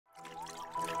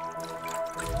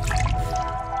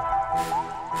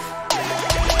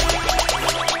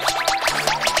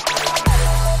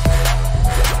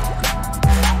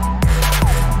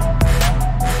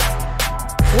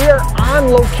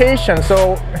location.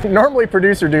 So normally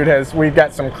producer dude we've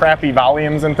got some crappy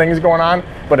volumes and things going on,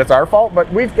 but it's our fault.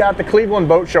 But we've got the Cleveland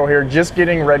Boat Show here just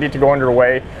getting ready to go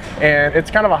underway, and it's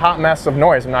kind of a hot mess of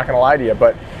noise, I'm not gonna lie to you,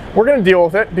 but we're gonna deal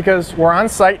with it because we're on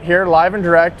site here live and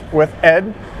direct with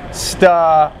Ed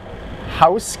Stachowski.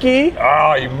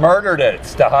 Oh, you murdered it,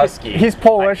 Stachowski. He's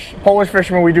Polish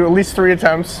fisherman. We do at least 3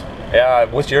 attempts. Yeah,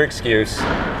 what's your excuse?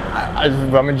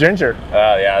 I'm a ginger.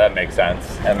 Oh, yeah, that makes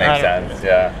sense. That makes sense,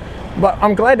 yeah. But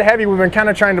I'm glad to have you. We've been kind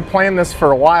of trying to plan this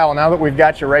for a while. Now that we've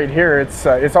got you right here,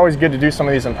 it's always good to do some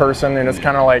of these in person, and it's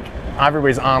kind of like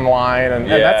everybody's online,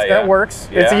 and that works.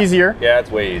 Yeah. It's easier. Yeah,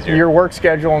 it's way easier. Your work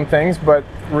schedule and things, but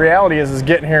reality is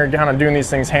getting here and kind of doing these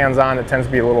things hands-on, it tends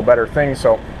to be a little better thing.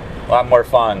 So a lot more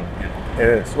fun. It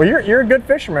is. Well, you're a good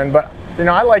fisherman, but you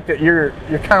know, I like that you're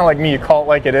kind of like me. You call it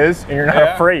like it is, and you're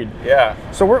not afraid. Yeah.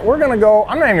 So we're gonna go.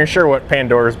 I'm not even sure what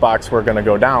Pandora's box we're gonna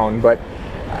go down, but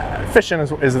fishing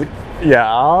is yeah.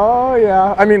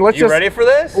 I mean, You ready for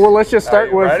this? Well, let's just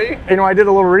start with. Ready? You know, I did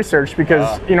a little research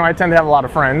because you know I tend to have a lot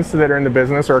of friends that are in the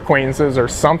business or acquaintances or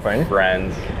something.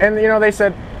 Friends. And you know, they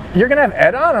said you're gonna have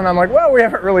Ed on, and I'm like, well, we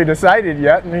haven't really decided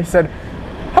yet. And he said,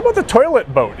 how about the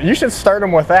toilet boat? You should start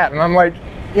him with that. And I'm like,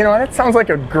 you know, that sounds like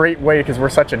a great way because we're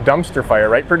such a dumpster fire,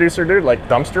 right, producer dude? Like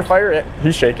dumpster fire?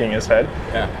 He's shaking his head.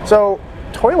 Yeah. So,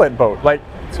 toilet boat, like.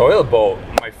 Toilet boat.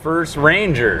 My first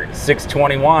Ranger,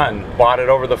 621. Bought it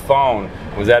over the phone.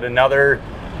 Was at another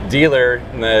dealer,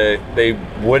 and they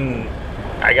wouldn't,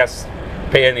 I guess,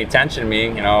 pay any attention to me.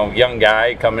 You know, young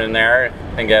guy coming in there,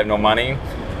 think I have no money.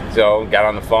 So, got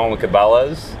on the phone with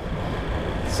Cabela's.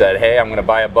 Said, hey, I'm going to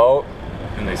buy a boat.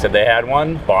 And they said they had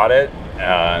one. Bought it.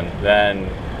 Then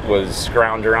was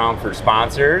scrounged around for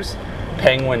sponsors.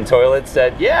 Penguin Toilet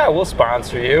said, yeah, we'll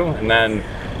sponsor you. And then,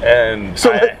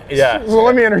 so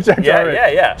let me interject.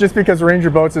 Yeah. Just because Ranger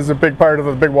Boats is a big part of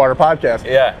the Bigwater podcast.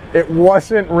 Yeah. It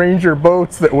wasn't Ranger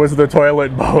Boats that was the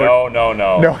toilet boat. No.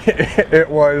 No, it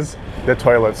was the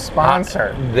toilet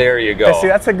sponsor. There you go. See,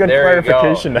 that's a good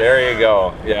clarification. There you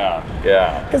go.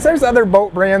 Yeah. Because there's other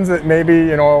boat brands that maybe,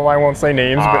 you know, I won't say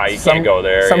names, but you can't go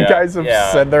there. Some guys have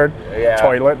said their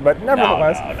toilet, but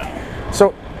nevertheless. No.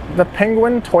 So the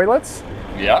Penguin toilets,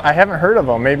 I haven't heard of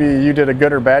them. Maybe you did a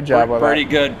good or bad job with it. Pretty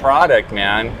good product,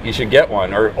 man. You should get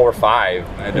one, or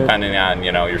 5, depending on,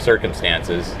 you know, your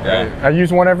circumstances. Yeah. I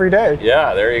use one every day.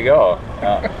 Yeah, there you go.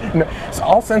 So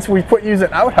all since we quit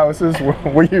using outhouses,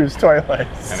 we use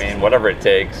toilets. I mean, whatever it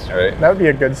takes, right? That would be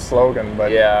a good slogan,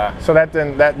 but yeah. So that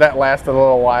lasted a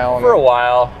little while. For a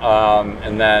while,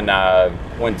 and then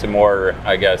went to more,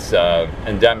 I guess,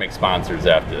 endemic sponsors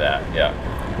after that. Yeah.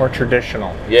 More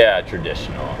traditional. Yeah,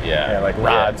 traditional. Yeah. Like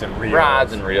rods and reels.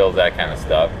 Rods and reels, that kind of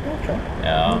stuff. Okay.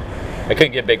 Yeah. I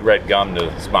couldn't get Big Red Gum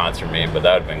to sponsor me, but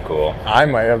that would have been cool. I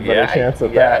might have a better chance at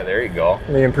that. Yeah, there you go.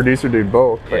 Me and producer dude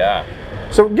both. Yeah.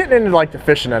 So getting into like the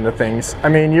fishing end of things, I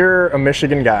mean, you're a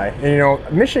Michigan guy, and you know,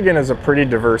 Michigan is a pretty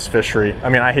diverse fishery. I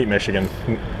mean, I hate Michigan.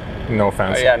 No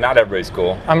offense. Yeah, not everybody's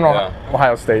cool. I'm not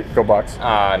Ohio State. Go Bucks.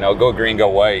 No, go green, go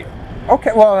white.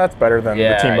 Okay, well, that's better than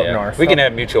the team up north. We can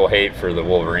have mutual hate for the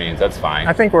Wolverines. That's fine.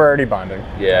 I think we're already bonding.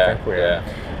 Yeah, I think we are.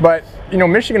 But, you know,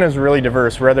 Michigan is really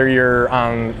diverse, whether you're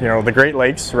on, you know, the Great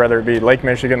Lakes, whether it be Lake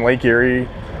Michigan, Lake Erie,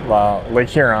 Lake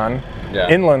Huron. Yeah.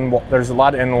 Inland, there's a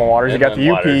lot of inland waters. You got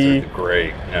the UP,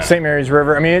 great. St. Mary's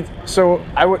River. I mean,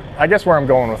 I guess where I'm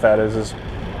going with that is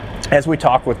as we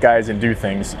talk with guys and do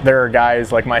things, there are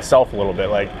guys like myself a little bit,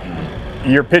 like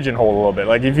you're pigeonholed a little bit.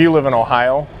 Like if you live in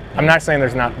Ohio, I'm not saying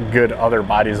there's not good other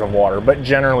bodies of water, but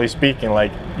generally speaking,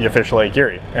 like you fish Lake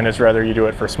Erie, and it's rather you do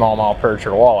it for smallmouth, perch,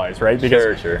 or walleyes, right?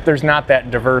 Because there's not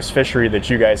that diverse fishery that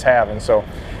you guys have, and so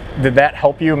did that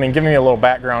help you? I mean, give me a little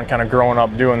background, kind of growing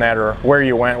up doing that, or where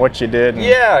you went, what you did.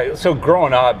 Yeah, so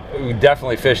growing up, we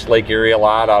definitely fished Lake Erie a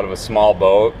lot out of a small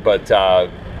boat, but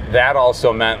that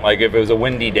also meant like if it was a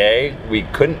windy day, we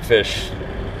couldn't fish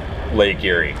Lake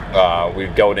Erie.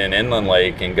 We'd go to an inland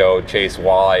lake and go chase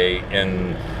walleye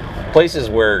in places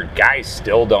where guys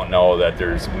still don't know that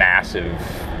there's massive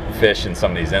fish in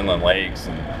some of these inland lakes,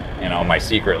 and you know, my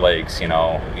secret lakes, you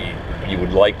know, you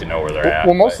would like to know where they're at.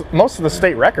 Well, most of the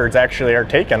state records actually are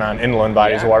taken on inland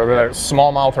bodies of water, whether they're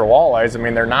smallmouth or walleyes. I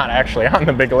mean, they're not actually on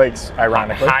the big lakes,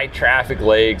 ironically. High traffic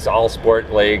lakes, all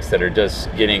sport lakes that are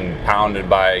just getting pounded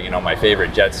by, you know, my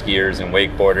favorite jet skiers and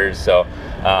wakeboarders. So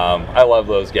I love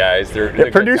those guys. The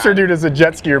producer dude is a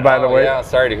jet skier, by the way. Yeah,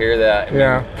 sorry to hear that. I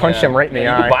mean, punch him right in the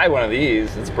eye. You can buy one of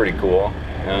these. It's pretty cool.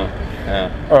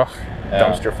 Ugh.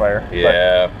 Dumpster fire.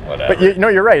 Yeah, whatever. But you know,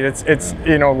 you're right. It's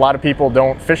you know, a lot of people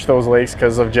don't fish those lakes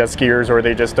because of jet skiers, or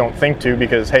they just don't think to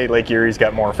because hey, Lake Erie's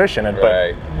got more fish in it.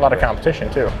 But a lot of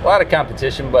competition too. A lot of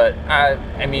competition, but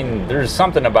I mean, there's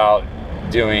something about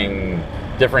doing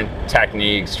different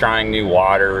techniques, trying new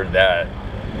water that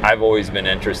I've always been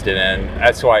interested in.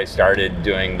 That's why I started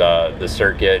doing the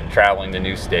circuit, traveling to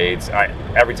new states.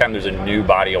 Every time there's a new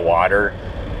body of water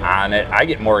on it, I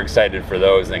get more excited for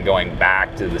those than going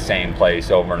back to the same place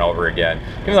over and over again.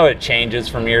 Even though it changes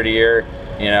from year to year,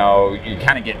 you know, you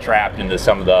kind of get trapped into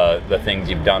some of the things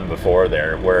you've done before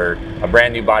there, where a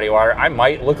brand new body of water, I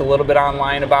might look a little bit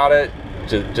online about it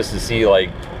just to see like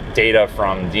data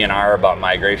from DNR about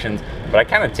migrations, but I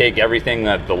kind of take everything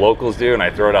that the locals do and I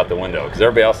throw it out the window because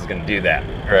everybody else is going to do that,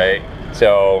 right?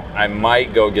 So I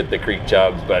might go get the creek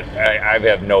chubs, but I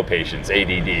have no patience,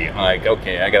 ADD. I'm like,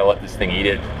 okay, I got to let this thing eat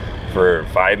it for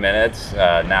 5 minutes. Nah,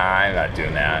 I'm not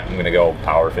doing that. I'm going to go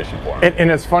power fishing for them. And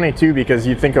it's funny too, because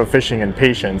you think of fishing in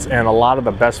patience, and a lot of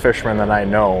the best fishermen that I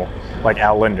know, like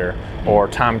Al Linder or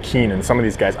Tom Keenan, some of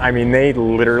these guys, I mean, they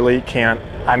literally can't,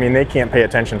 they can't pay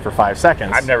attention for 5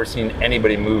 seconds. I've never seen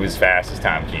anybody move as fast as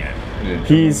Tom Keenan.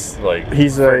 He's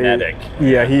frenetic.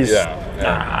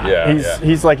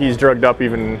 He's like he's drugged up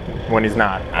even when he's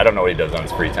not. I don't know what he does on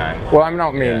his free time. Well,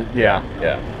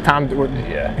 Tom,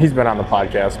 he's been on the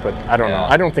podcast, but I don't know.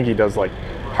 I don't think he does like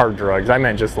hard drugs. I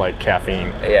meant just like caffeine.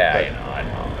 Yeah, I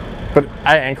know. But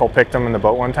I ankle picked him in the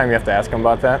boat one time. You have to ask him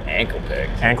about that. Ankle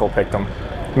picked? Ankle picked him.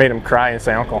 Made him cry and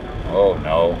say uncle. Oh,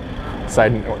 no.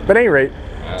 Side note. But at any rate,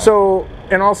 so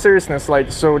in all seriousness,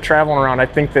 like, so traveling around, I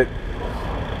think that,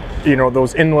 you know,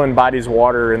 those inland bodies of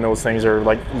water and those things are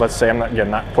like, let's say, I'm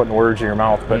not putting words in your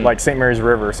mouth, but like St. Mary's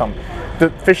River or something.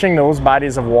 Fishing those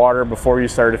bodies of water before you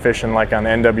started fishing like on the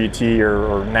NWT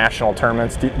or national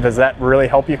tournaments, does that really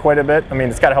help you quite a bit? I mean,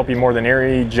 it's got to help you more than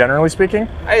Erie, generally speaking.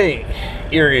 I think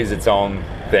Erie is its own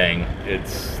thing.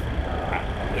 It's,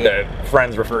 the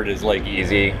friends refer to it as Lake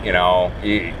Easy. You know,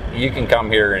 you can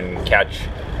come here and catch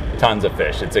tons of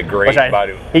fish. It's a great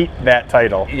body. I hate that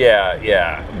title.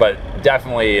 Yeah, but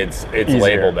definitely it's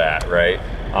labeled that, right?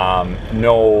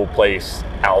 No place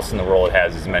else in the world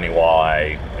has as many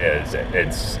walleye.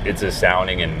 It's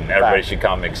astounding, and everybody should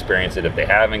come experience it. If they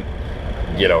haven't,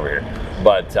 get over here.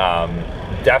 But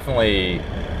definitely,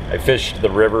 I fished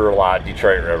the river a lot,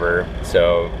 Detroit River.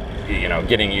 So, you know,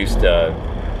 getting used to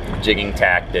jigging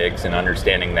tactics and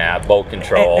understanding that, boat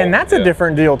control. And that's a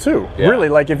different deal too. Yeah. Really,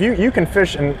 like if you can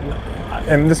fish, and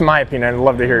this is my opinion, I'd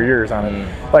love to hear yours on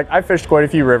it. Like I fished quite a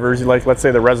few rivers, like let's say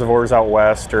the reservoirs out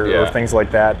west or things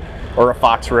like that, or a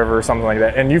Fox River or something like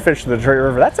that, and you fish the Detroit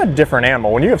River, that's a different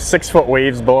animal. When you have 6-foot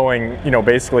waves blowing, you know,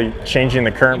 basically changing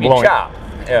the current, blowing. Chop.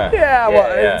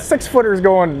 Yeah. 6-footers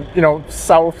going, you know,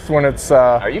 south when it's.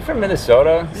 Are you from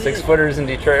Minnesota? 6-footers in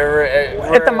Detroit River?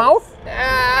 At the mouth?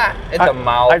 At the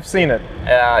mouth. I've seen it.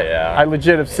 Yeah. I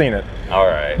legit have seen it. All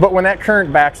right. But when that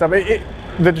current backs up,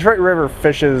 the Detroit River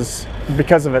fishes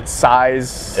because of its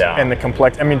size and the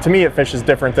complex. I mean, to me, it fishes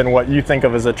different than what you think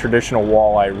of as a traditional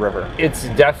walleye river. It's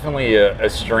definitely a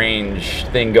strange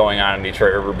thing going on in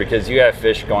Detroit River because you have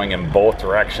fish going in both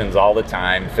directions all the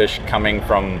time. Fish coming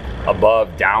from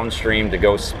above downstream to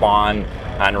go spawn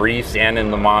on reefs and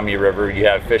in the Maumee River. You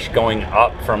have fish going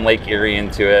up from Lake Erie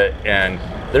into it, and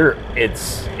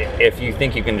if you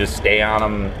think you can just stay on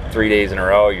them 3 days in a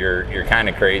row, you're kind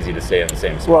of crazy to stay in the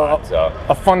same spot. Well,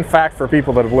 a fun fact for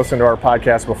people that have listened to our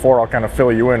podcast before, I'll kind of fill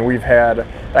you in. We've had,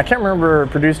 I can't remember,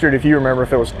 producer, if you remember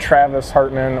if it was Travis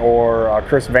Hartman or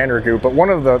Chris Vandergoop, but one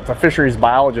of the fisheries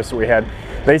biologists that we had,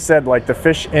 they said like the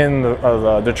fish in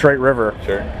the Detroit River,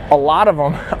 a lot of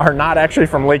them are not actually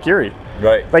from Lake Erie.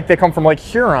 Right. Like they come from Lake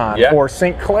Huron or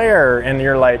St. Clair, and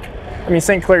you're like, I mean,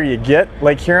 St. Clair you get,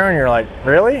 Lake Huron, you're like,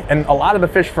 really? And a lot of the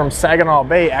fish from Saginaw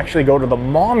Bay actually go to the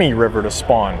Maumee River to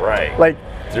spawn. Right. Like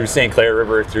through St. Clair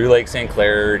River, through Lake St.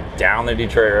 Clair, down the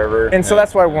Detroit River. And so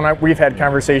that's why when we've had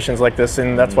conversations like this,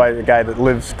 and that's why the guy that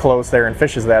lives close there and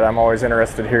fishes that, I'm always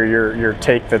interested to hear your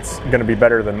take that's going to be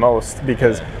better than most.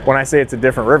 Because when I say it's a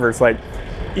different river, it's like,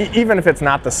 even if it's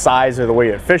not the size or the way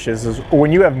it fishes, is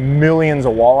when you have millions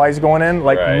of walleyes going in,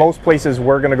 like most places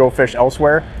we're going to go fish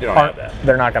elsewhere, you don't have that.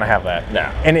 They're not going to have that. No.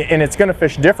 And it's going to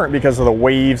fish different because of the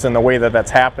waves and the way that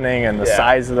that's happening and the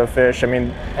size of the fish. I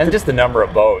mean, and just the number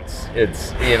of boats.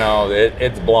 It's, you know,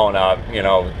 it's blown up. You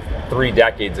know, 3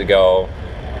 decades ago,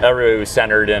 everybody was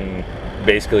centered in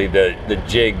basically the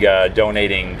jig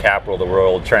donating capital of the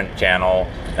world, Trent Channel.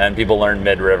 And people learned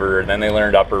mid-river, then they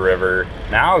learned upper river.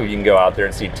 Now you can go out there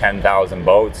and see 10,000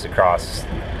 boats across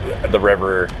the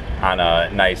river on a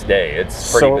nice day.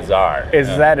 It's pretty bizarre. Is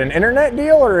that an internet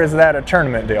deal or is that a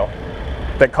tournament deal?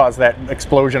 that caused that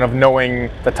explosion of knowing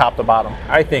the top to bottom?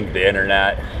 I think the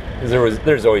internet.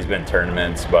 There's always been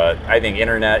tournaments, but I think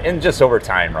internet and just over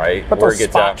time, right? But those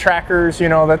spot trackers, you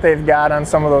know, that they've got on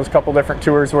some of those couple different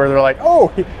tours where they're like, oh,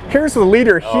 here's the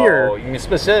leader here. Oh, you mean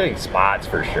specific spots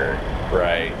for sure,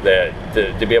 right? That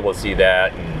to be able to see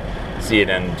that and see it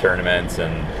in tournaments,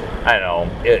 and I don't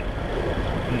know,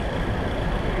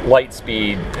 light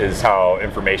speed is how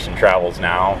information travels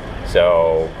now.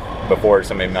 So before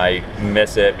somebody might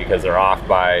miss it because they're off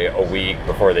by a week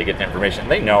before they get the information,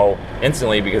 they know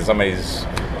instantly because somebody's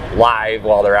live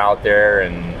while they're out there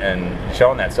and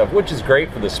showing that stuff, which is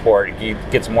great for the sport. It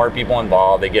gets more people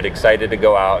involved. They get excited to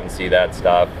go out and see that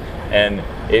stuff. And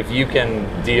if you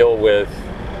can deal with,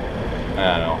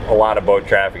 I don't know, a lot of boat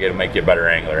traffic, it'll make you a better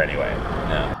angler anyway.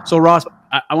 Yeah. So Ross,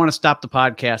 I want to stop the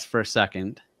podcast for a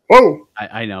second. Whoa.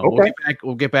 I know. Okay.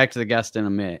 We'll get back to the guest in a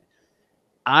minute.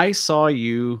 I saw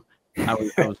you. I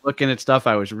was looking at stuff.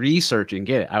 I was researching.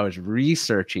 I was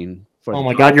researching for. Oh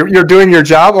my God, you're doing your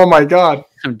job. Oh my God,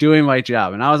 I'm doing my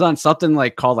job, and I was on something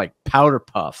called Powder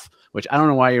Puff, which I don't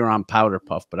know why you were on Powder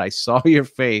Puff, but I saw your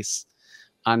face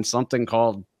on something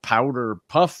called Powder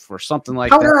Puff or something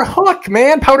like Powder that. Hook,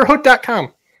 man,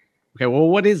 powderhook.com. Okay, well,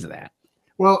 what is that?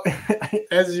 Well,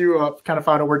 as you kind of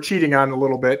found out, we're cheating on a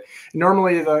little bit.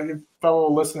 Normally, the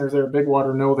fellow listeners there at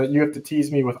Bigwater know that you have to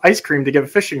tease me with ice cream to give a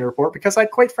fishing report because I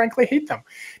quite frankly hate them.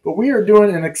 But we are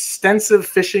doing an extensive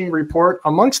fishing report,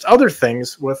 amongst other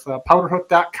things, with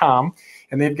powderhook.com.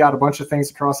 And they've got a bunch of things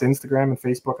across Instagram and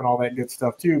Facebook and all that good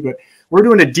stuff too. But we're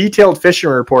doing a detailed fishing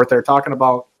report. They're talking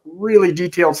about really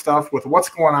detailed stuff with what's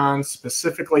going on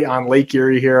specifically on Lake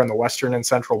Erie here in the western and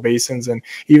central basins, and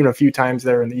even a few times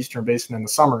there in the eastern basin in the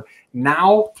summer,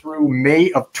 now through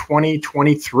May of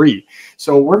 2023.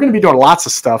 So we're going to be doing lots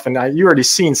of stuff, and you already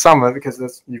seen some of it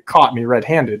because you caught me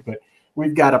red-handed, but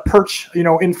we've got a perch,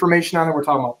 information on there. We're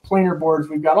talking about planer boards.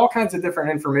 We've got all kinds of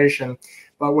different information,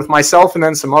 but with myself and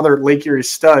then some other Lake Erie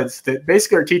studs that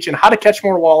basically are teaching how to catch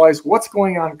more walleyes, what's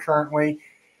going on currently.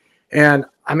 And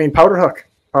I mean,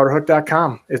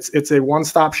 powderhook.com. It's a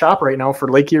one-stop shop right now for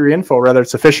Lake Erie info, whether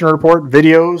it's a fishing report,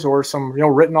 videos, or some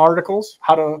written articles,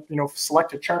 how to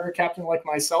select a charter captain like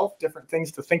myself, different things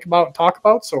to think about and talk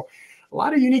about. So a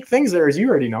lot of unique things there, as you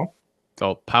already know.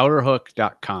 So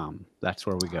powderhook.com. That's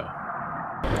where we go.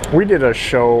 We did a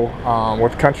show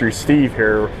with Country Steve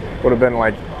here. Would have been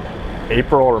like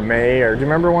April or May, or do you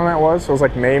remember when that was? It was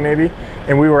like May maybe.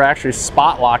 And we were actually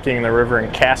spot locking in the river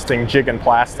and casting jig and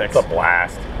plastics. It's a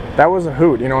blast. That was a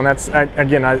hoot, and that's,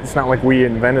 again, it's not like we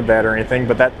invented that or anything,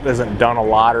 but that isn't done a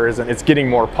lot, or isn't, it's getting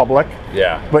more public.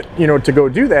 Yeah. But, to go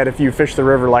do that, if you fish the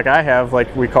river like I have,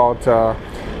 like we call it, well,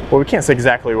 we can't say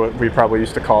exactly what we probably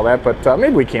used to call that, but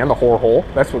maybe we can, the whore hole.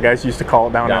 That's what guys used to call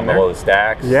it down on there. Below the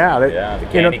stacks. Yeah. The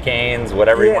candy canes,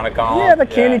 whatever you want to call them. Yeah, the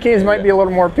candy canes might be a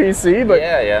little more PC, but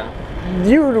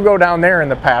you would go down there in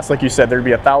the past, like you said, there'd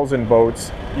be 1,000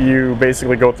 boats. You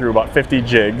basically go through about 50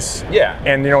 jigs. Yeah.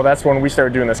 And that's when we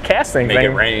started doing this casting thing. Make it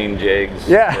rain jigs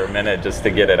for a minute just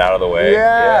to get it out of the way.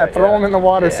 Throw them in the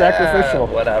water, sacrificial.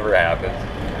 Whatever happens.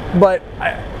 But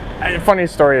funny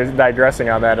story is digressing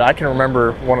on that. I can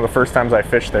remember one of the first times I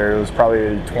fished there. It was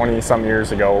probably 20-some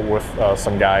years ago with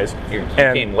some guys. You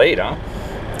came late, huh?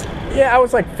 Yeah, I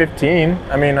was like 15.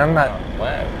 I mean, I'm not.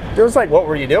 Wow. It was like, what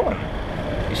were you doing?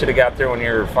 You should have got there when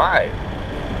you were 5.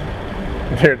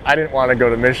 Dude, I didn't want to go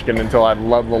to Michigan until I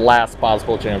loved the last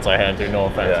possible chance I had to, no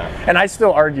offense. Yeah. And I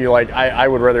still argue, I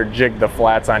would rather jig the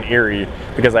flats on Erie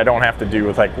because I don't have to do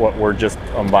with what we're just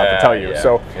about to tell you.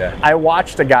 I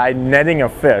watched a guy netting a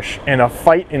fish and a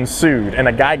fight ensued, and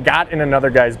a guy got in another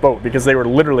guy's boat because they were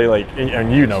literally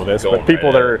and you know this, but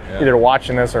people that are either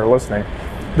watching this or listening,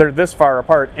 they're this far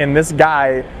apart, and this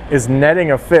guy is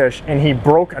netting a fish, and he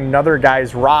broke another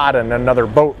guy's rod in another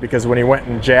boat because when he went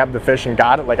and jabbed the fish and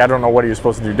got it, I don't know what he was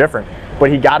supposed to do different, but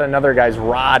he got another guy's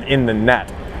rod in the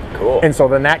net. Cool. And so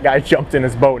then that guy jumped in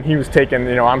his boat, and he was taking,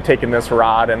 I'm taking this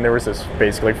rod, and there was this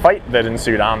basically fight that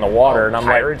ensued on the water, and I'm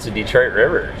Pirates of Detroit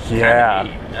River.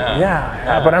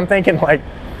 Yeah. But I'm thinking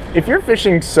if you're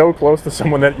fishing so close to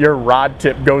someone that your rod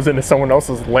tip goes into someone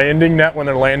else's landing net when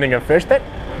they're landing a fish,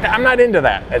 I'm not into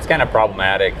that. It's kind of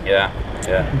problematic, yeah.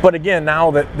 But again, now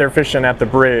that they're fishing at the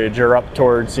bridge or up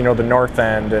towards, the north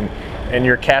end, and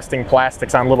you're casting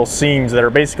plastics on little seams that are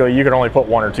basically, you can only put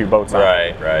 1 or 2 boats on.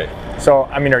 Right. So,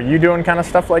 I mean, are you doing kind of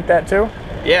stuff like that too?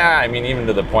 Yeah, I mean, even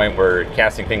to the point where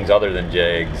casting things other than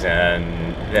jigs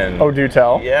and oh, do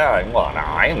tell. Yeah, well, no,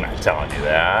 I'm not telling you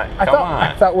that. Come on.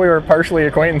 I thought we were partially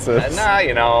acquaintances. Nah,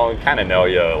 kind of know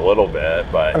you a little bit,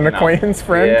 but an acquaintance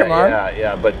friend. Come on.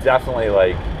 Yeah, but definitely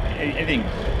I think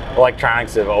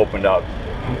electronics have opened up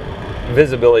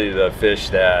visibility to the fish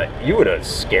that you would have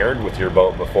scared with your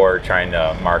boat before trying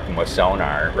to mark them with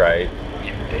sonar, right?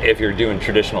 If you're doing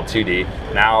traditional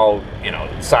 2D, now, you know,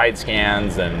 side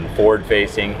scans and forward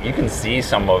facing, you can see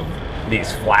some of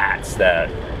these flats that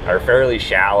are fairly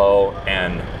shallow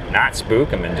and not spook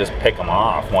them and just pick them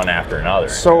off one after another.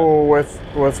 So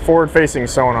with forward-facing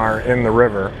sonar in the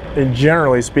river, and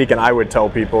generally speaking, I would tell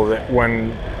people that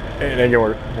when, and again,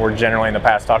 we're generally in the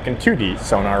past talking 2D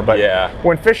sonar, but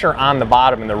when fish are on the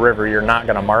bottom in the river, you're not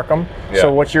going to mark them.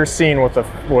 So what you're seeing with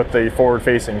the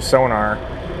forward-facing sonar,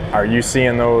 are you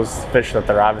seeing those fish that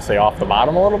they're obviously off the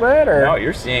bottom a little bit? Or? No,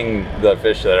 you're seeing the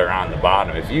fish that are on the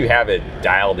bottom. If you have it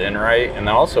dialed in right, and then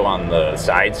also on the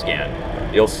side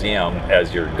scan, you'll see them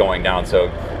as you're going down. So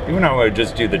even though I would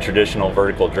just do the traditional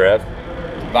vertical drift,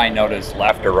 if I notice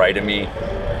left or right of me,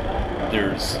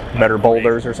 there's better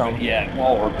boulders or something. Yeah,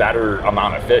 well, or better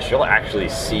amount of fish. You'll actually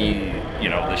see, you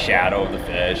know, the shadow of the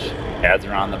fish as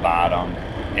they're on the bottom,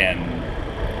 and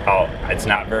it's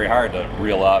not very hard to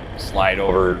reel up, slide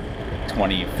over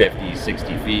 20, 50,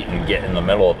 60 feet and get in the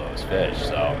middle of those fish.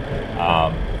 So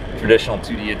traditional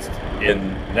 2D, it's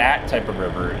in that type of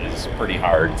river is pretty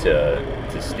hard to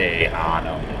stay on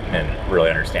them and really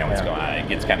understand what's going on. It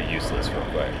gets kind of useless real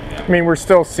quick. I mean, we're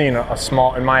still seeing a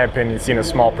small, in my opinion, seeing a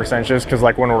small percentage, because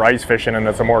like when we're ice fishing and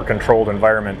it's a more controlled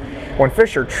environment, when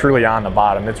fish are truly on the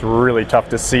bottom, it's really tough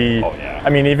to see. I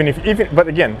mean, but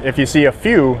again, if you see a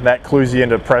few, that clues you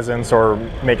into presence or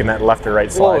making that left or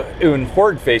right slide. Well, in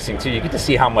forward facing too, you get to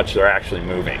see how much they're actually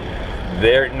moving.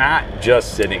 They're not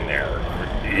just sitting there.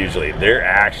 Usually they're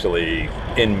actually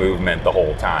in movement the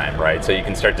whole time, right? So you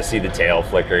can start to see the tail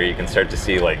flicker, you can start to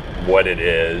see like what it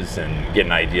is and get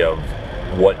an idea of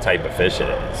what type of fish it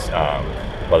is,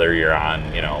 whether you're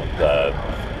on, you know,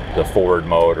 the forward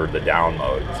mode or the down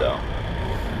mode.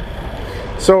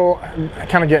 So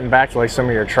kind of getting back to like some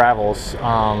of your travels,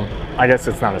 I guess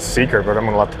it's not a secret, but I'm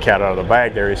gonna let the cat out of the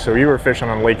bag there. So you were fishing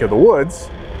on Lake of the Woods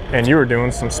and you were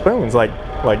doing some spoons, like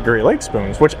Great Lake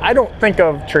spoons, which I don't think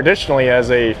of traditionally as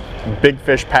a big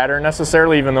fish pattern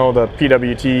necessarily, even though the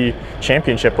PWT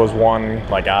championship was won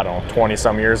like, I don't know, 20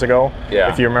 some years ago.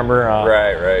 If you remember.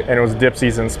 Right. And it was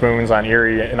dipsies and spoons on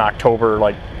Erie in October,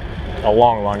 like a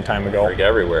long time ago. Like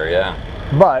everywhere,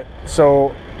 But,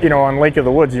 so, you know, on Lake of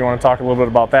the Woods, you want to talk a little bit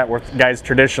about that, where guys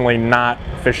traditionally not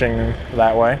fishing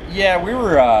that way? Yeah, we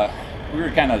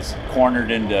were kind of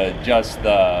cornered into just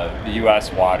the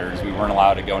U.S. waters. We weren't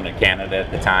allowed to go into Canada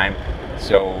at the time,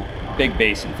 so big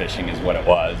basin fishing is what it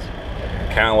was.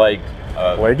 kind of like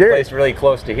a place really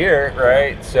close to here,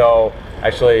 right? So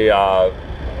actually,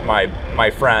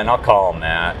 my friend, I'll call him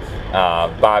that,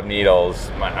 Bob Needles,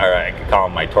 or I could call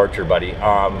him my torture buddy.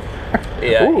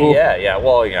 Yeah.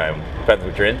 Well, you know, depends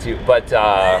what you're into. But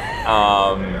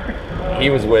he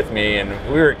was with me, and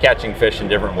we were catching fish in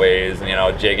different ways. You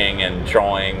know, jigging and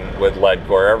trolling with lead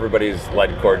core. Everybody's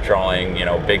lead core trolling. You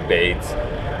know, big baits,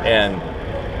 and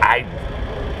I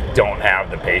don't have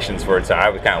the patience for it, so I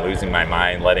was kind of losing my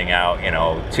mind letting out, you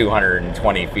know,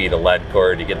 220 feet of lead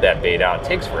core to get that bait out. It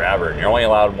takes forever, and you're only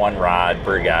allowed one rod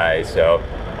per guy. So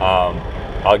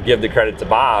I'll give the credit to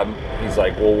Bob. He's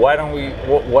like, well, why don't we,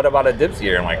 what about a dipsy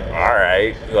here? I'm like, all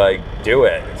right, like, do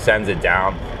it. Sends it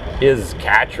down. His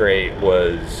catch rate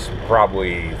was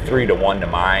probably 3 to 1 to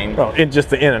mine. Oh, just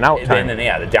the in and out time.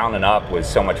 Yeah, the down and up was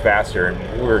so much faster,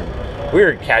 and we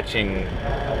were catching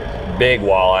big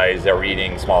walleyes that were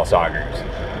eating small saugers.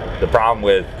 The problem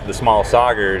with the small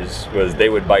saugers was they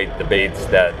would bite the baits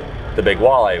that the big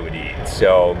walleye would eat.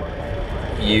 So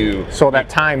that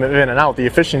time in and out, the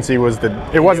efficiency was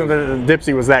it wasn't that the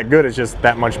dipsy was that good, it's just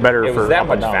that much better. It was that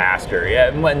much faster, yeah.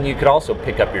 And you could also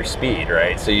pick up your speed,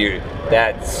 right? So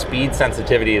that speed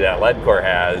sensitivity that lead core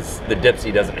has, the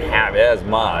dipsy doesn't have as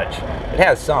much. It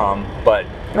has some, but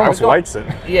it almost likes it.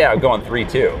 Yeah, I'm going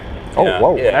 3-2. Oh,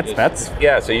 whoa, yeah, that's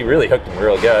yeah. So you really hooked them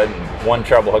real good. And 1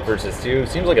 treble hook versus 2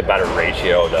 seems like a better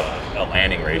ratio to a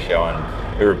landing ratio,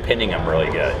 and we were pinning them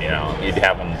really good. You know, you'd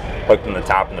have them hooked in the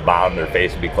top and the bottom, their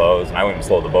face would be closed, and I wouldn't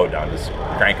slow the boat down, just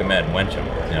crank them in, winch them.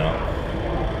 You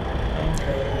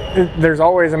know. There's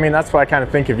always, I mean, that's why I kind of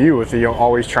think of you with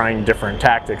always trying different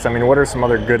tactics. I mean, what are some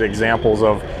other good examples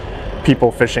of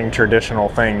people fishing traditional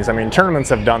things? I mean, tournaments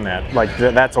have done that. Like,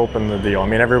 that's opened the deal. I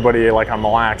mean, everybody, like on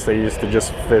Mille Lacs, they used to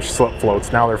just fish slip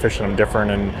floats. Now they're fishing them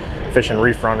different and fishing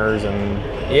reef runners and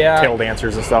tail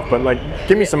dancers and stuff. But, like,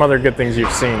 give me some other good things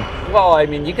you've seen. Well, I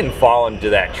mean, you can fall into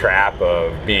that trap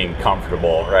of being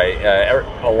comfortable, right?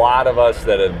 A lot of us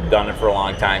that have done it for a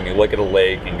long time, you look at a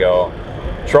lake and go,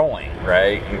 trolling,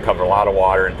 right? And cover a lot of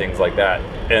water and things like that.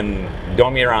 And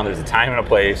don't get me wrong, there's a time and a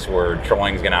place where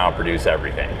trolling is going to outproduce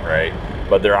everything, right?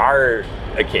 But there are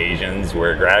occasions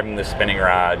where grabbing the spinning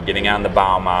rod, getting on the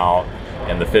bow mount,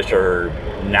 and the fish are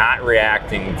not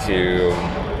reacting to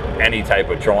any type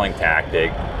of trolling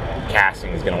tactic,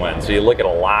 casting is going to win. So you look at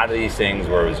a lot of these things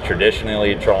where it was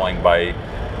traditionally a trolling bite,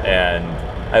 and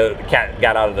I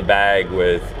got out of the bag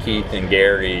with Keith and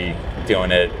Gary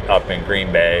doing it up in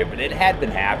Green Bay, but it had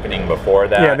been happening before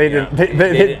that. Yeah,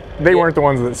 they weren't the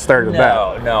ones that started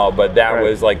that. No, but that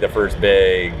was like the first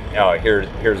big, oh,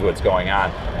 here's what's going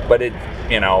on. But it,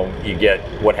 you know, you get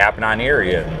what happened on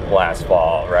Erie last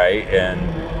fall, right? And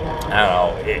I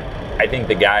don't know, I think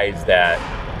the guys that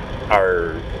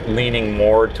are leaning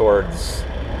more towards,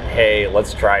 hey,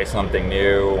 let's try something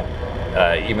new,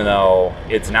 even though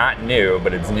it's not new,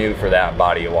 but it's new for that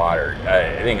body of water.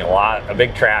 I think a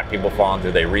big trap people fall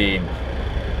into, they read,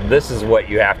 this is what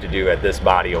you have to do at this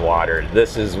body of water.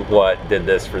 This is what did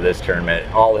this for this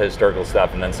tournament, all the historical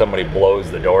stuff, and then somebody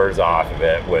blows the doors off of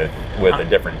it with a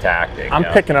different tactic. I'm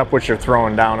picking up what you're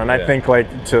throwing down, and I think,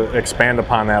 like, to expand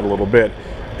upon that a little bit,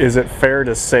 is it fair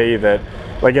to say that,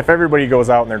 like, if everybody goes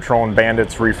out and they're trolling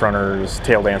bandits, reef runners,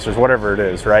 tail dancers, whatever it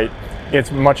is, right?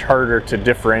 It's much harder to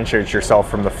differentiate yourself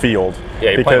from the field.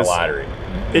 Yeah, you play the lottery.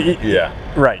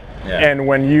 Right. Yeah. And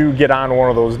when you get on one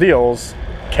of those deals,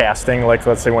 casting, like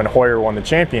let's say when Hoyer won the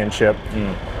championship,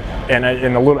 and I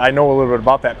know a little bit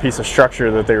about that piece of structure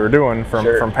that they were doing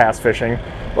from past fishing.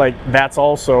 Like, that's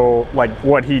also like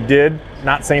what he did.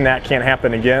 Not saying that can't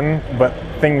happen again, but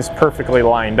things perfectly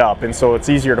lined up, and so it's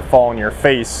easier to fall in your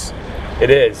face. It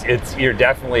is. You're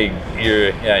definitely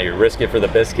you risk it for the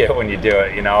biscuit when you do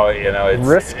it. You know. It's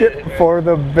risk it for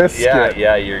the biscuit.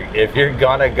 Yeah. If you're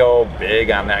gonna go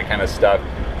big on that kind of stuff,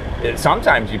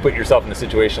 sometimes you put yourself in a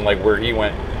situation like where he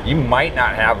went. You might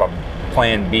not have a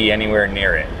plan B anywhere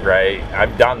near it, right?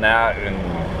 I've done that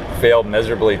and failed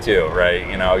miserably too, right?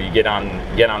 You know, you get on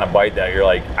a bite that you're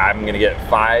like, I'm gonna get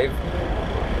 5,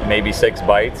 maybe 6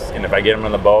 bites, and if I get them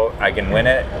on the boat, I can win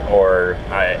it. Or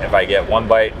if I get 1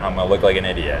 bite, I'm gonna look like an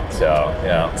idiot. So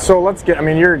yeah. So let's get. I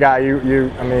mean, you're a guy. You're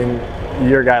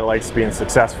a guy that likes being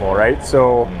successful, right?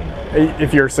 So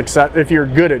if you're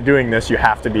good at doing this, you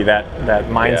have to be that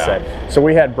mindset. Yeah. So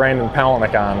we had Brandon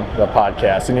Palaniuk on the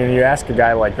podcast, and you ask a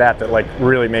guy like that like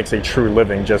really makes a true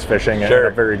living just fishing, and a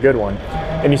very good one,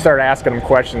 and you start asking him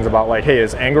questions about like, hey,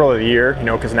 is Angler of the Year, you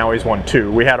know, because now he's won 2.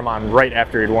 We had him on right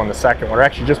after he'd won the second one, or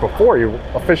actually just before he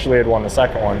officially had won the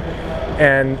second one,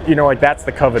 and you know, like, that's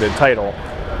the coveted title.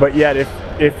 But yet,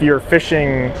 if you're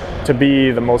fishing to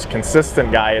be the most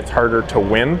consistent guy, it's harder to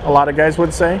win, a lot of guys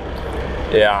would say.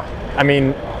 Yeah. I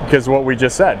mean, because what we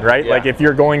just said, right? Yeah. Like, if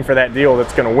you're going for that deal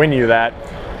that's going to win you that,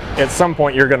 at some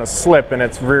point you're going to slip, and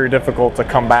it's very difficult to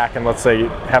come back and, let's say,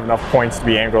 have enough points to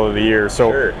be Angler of the Year.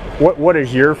 So what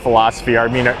is your philosophy? I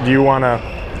mean, do you want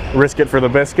to risk it for the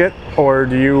biscuit, or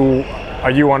do you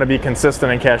want to be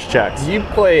consistent and cash checks? You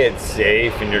play it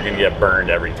safe, and you're going to get burned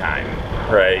every time,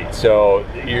 right? So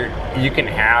you can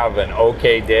have an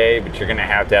okay day, but you're going to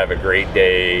have a great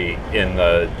day in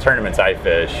the tournaments I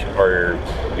fish, or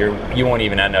you won't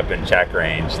even end up in check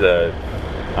range. The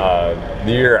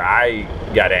year I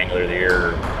got Angler of the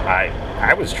Year,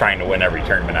 I was trying to win every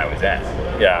tournament I was in.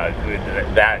 Yeah,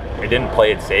 that I didn't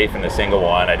play it safe in a single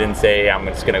one. I didn't say I'm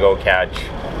just going to go catch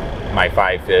my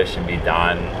 5 fish and be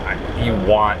done. You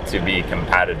want to be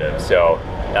competitive, so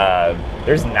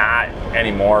there's not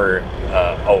anymore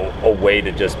a way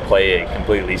to just play it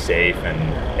completely safe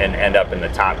and end up in the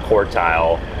top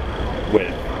quartile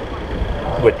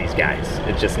with these guys.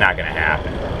 It's just not going to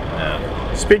happen.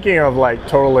 Speaking of like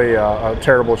totally a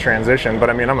terrible transition, but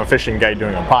I mean, I'm a fishing guy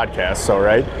doing a podcast, so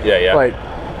right? Yeah. Like,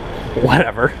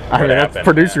 whatever. I mean, that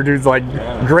producer dude's like,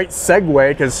 great segue,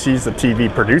 because he's a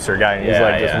TV producer guy, and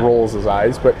he's just rolls his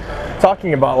eyes. But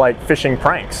talking about like fishing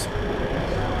pranks.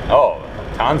 Oh,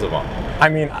 tons of them. I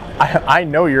mean, I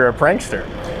know you're a prankster.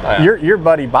 Oh, yeah. Your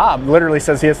buddy Bob literally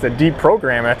says he has to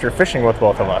deprogram after fishing with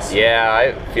both of us. Yeah,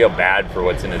 I feel bad for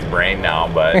what's in his brain now,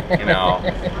 but you know,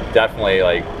 definitely,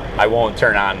 like, I won't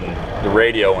turn on the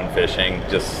radio when fishing.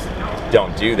 Just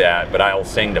don't do that. But I'll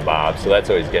sing to Bob, so that's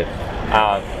always good.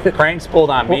 Pranks pulled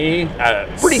on me.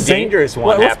 Pretty dangerous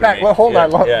one. Hold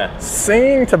on.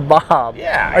 Singing to Bob.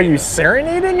 Yeah. Are you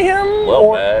serenading him? A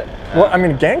little bit. What? I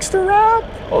mean, gangster rap?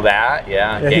 Well,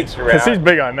 gangster rap. Because he's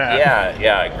big on that.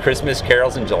 Yeah. Christmas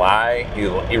carols in July.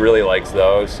 He really likes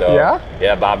those. So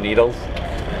yeah, Bob Needles.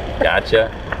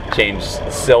 Gotcha. Changed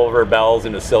silver bells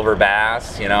into silver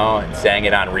bass, you know, and sang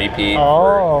it on repeat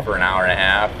for an hour and a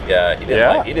half.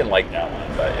 Yeah, he didn't like that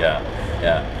one, but yeah.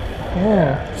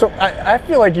 Yeah. So I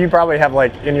feel like you probably have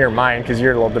like in your mind, because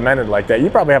you're a little demented like that, you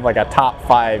probably have like a top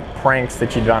 5 pranks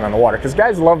that you've done on the water, because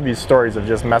guys love these stories of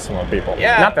just messing with people.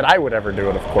 Yeah. Not that I would ever do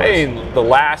it, of course. I mean, the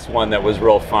last one that was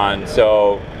real fun.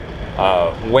 So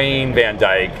Wayne Van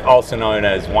Dyke, also known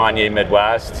as Walleye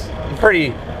Midwest,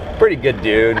 pretty good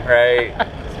dude, right?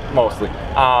 Mostly.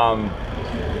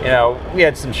 You know, we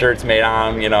had some shirts made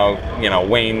on him. You know,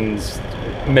 Wayne's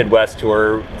Midwest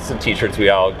Tour, some t-shirts we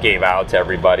all gave out to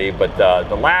everybody. But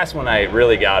the last one I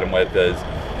really got him with is,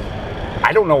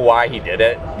 I don't know why he did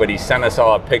it, but he sent us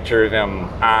all a picture of him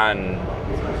on.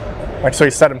 Like, so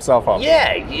he set himself up.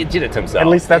 Yeah, he did it to himself. At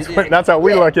least that's how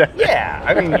we look at it. Yeah,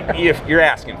 I mean, if you're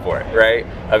asking for it, right?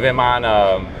 Of him on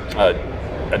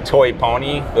a toy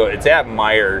pony. It's at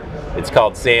Meyer. It's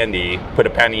called Sandy. Put a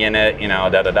penny in it, you know,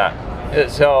 da-da-da.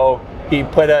 So he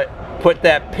put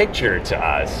that picture to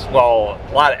us. Well,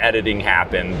 a lot of editing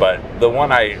happened, but the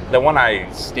one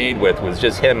I stayed with was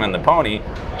just him and the pony.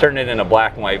 Turned it in a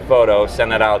black and white photo,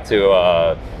 sent it out to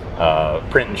a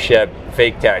print and ship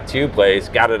fake tattoo place.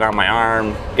 Got it on my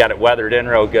arm, got it weathered in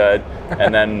real good,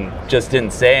 and then just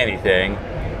didn't say anything.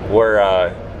 Wore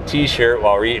a t-shirt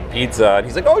while we're eating pizza, and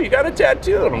he's like, "Oh, you got a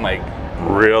tattoo?" And I'm like,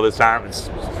 "Real? This arm? It's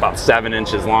about 7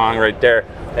 inches long right there."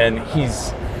 And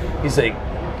he's like,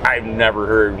 I've never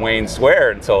heard Wayne swear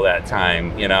until that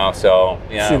time, you know. So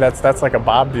yeah. See, that's like a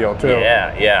Bob deal too.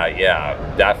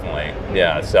 Yeah, definitely.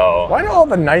 Yeah. So why do all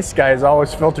the nice guys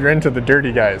always filter into the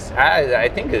dirty guys? I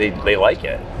think they like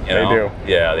it. You know? They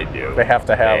do. Yeah, they do. They have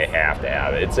to have. They have to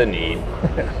have it. It's a need.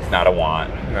 It's not a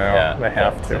want. No, yeah, they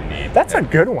have to. It's a need. That's a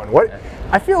good one. What?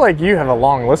 I feel like you have a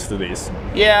long list of these.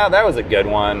 Yeah, that was a good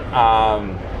one.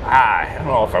 I don't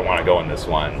know if I want to go in this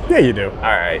one. Yeah, you do. All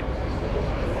right.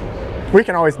 We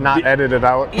can always not edit it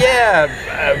out. Yeah,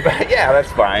 yeah,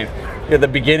 that's fine. Yeah, the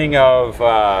beginning of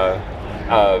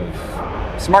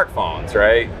smartphones,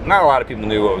 right? Not a lot of people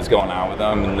knew what was going on with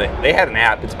them, and they had an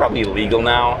app. It's probably illegal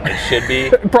now. It should be.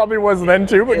 It probably was then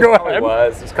too, but go ahead. It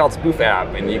was. It's called Spoof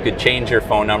App, and you could change your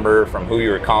phone number from who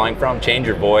you were calling from, change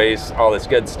your voice, all this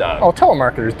good stuff. Oh,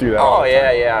 telemarketers do that. Oh,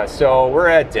 yeah. So we're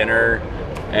at dinner,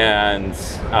 and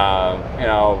you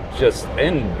know, just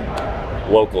in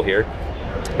local here.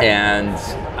 And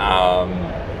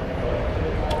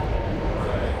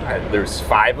there's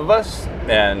 5 of us,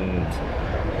 and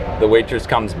the waitress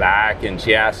comes back and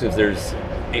she asks if there's,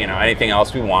 you know, anything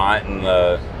else we want, and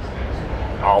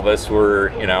all of us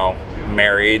were, you know,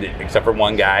 married except for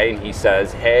one guy, and he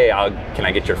says, "Hey, can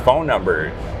I get your phone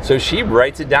number?" So she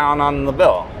writes it down on the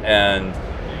bill, and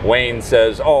Wayne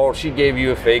says, "Oh, she gave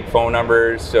you a fake phone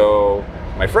number." So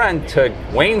my friend took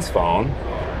Wayne's phone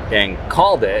and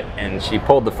called it, and she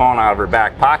pulled the phone out of her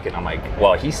back pocket. I'm like,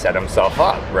 well, he set himself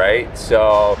up, right?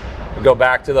 So we go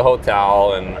back to the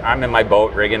hotel, and I'm in my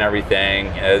boat rigging everything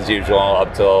as usual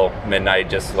up till midnight,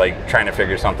 just like trying to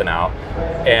figure something out.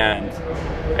 And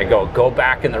I go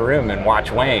back in the room and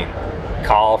watch Wayne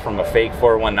call from a fake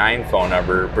 419 phone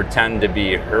number, pretend to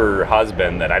be her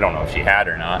husband that I don't know if she had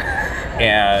or not,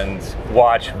 and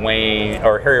watch Wayne,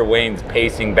 or hear Wayne's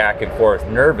pacing back and forth,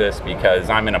 nervous because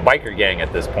I'm in a biker gang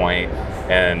at this point,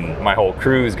 and my whole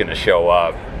crew is gonna show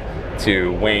up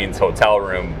to Wayne's hotel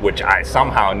room, which I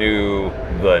somehow knew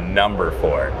the number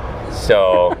for.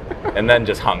 So, and then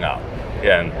just hung up,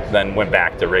 and then went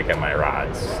back to rigging my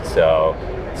rods. So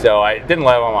I didn't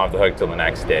let him off the hook till the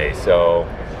next day. So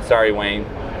sorry, Wayne.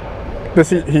 Does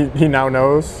he now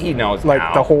knows? He knows like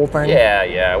now. The whole thing?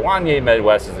 Yeah. Walleye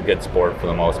Midwest is a good sport for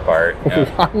the most part. Yeah.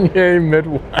 Walleye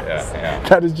Midwest. Yeah.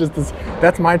 That is just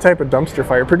that's my type of dumpster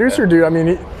fire. Producer dude, I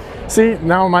mean, see,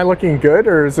 now am I looking good,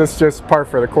 or is this just par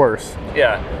for the course?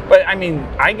 Yeah, but I mean,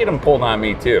 I get them pulled on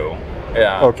me too.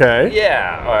 Yeah. Okay.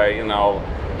 Yeah, you know.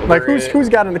 Like who's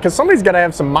got it? Because somebody's got to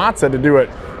have some matzah to do it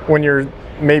when you're.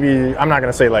 Maybe I'm not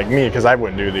going to say like me, because I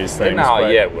wouldn't do these things. No,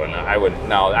 but yeah, I wouldn't.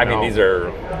 No, I mean, these are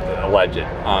alleged.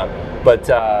 But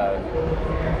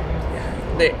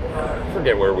they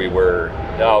forget where we were.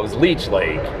 It was Leech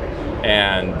Lake,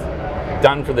 and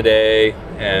done for the day,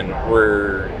 and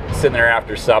we're sitting there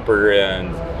after supper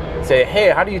and say, "Hey,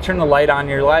 how do you turn the light on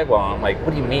your live well?" I'm like,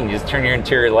 "What do you mean? You just turn your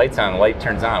interior lights on, the light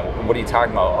turns on. What are you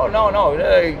talking about?" "Oh, no,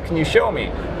 can you show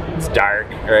me?" It's dark,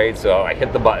 right? So I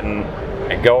hit the button.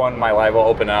 I go on my live well,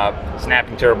 open up,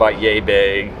 snapping turtle about yay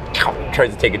big,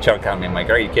 tries to take a chunk out of me. I'm like,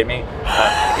 "Are you kidding me?"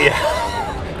 Yeah.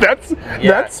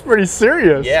 That's pretty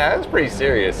serious. Yeah, that's pretty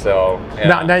serious. So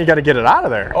yeah. Now you got to get it out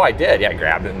of there. Oh, I did. Yeah, I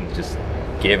grabbed it and just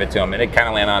gave it to him, and it kind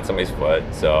of landed on somebody's foot.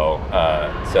 So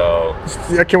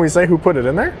can we say who put it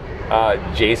in there?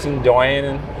 Jason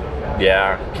Doyen,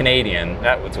 Yeah, Canadian.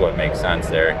 That was what makes sense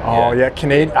there. Oh yeah,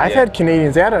 Canadian. I've had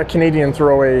Canadians. They had a Canadian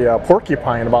throw a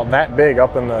porcupine about that big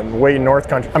up in the way north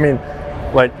country. I mean,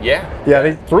 like Yeah.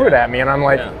 they threw it at me, and I'm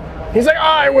like, he's like,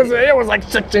 oh, it was like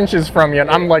 6 inches from you, and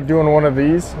I'm like doing one of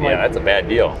these. I'm Yeah, like, that's a bad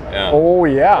deal. Yeah. oh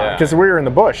yeah, because we were in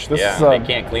the bush. This is, they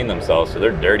can't clean themselves, so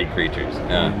they're dirty creatures.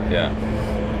 Yeah.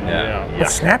 The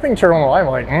snapping turtle. I'm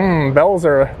like,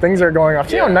 things are going off.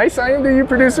 See how nice I am to you,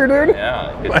 producer dude?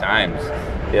 Yeah, good times.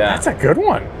 Yeah. That's a good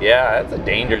one. Yeah, that's a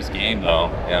dangerous game though.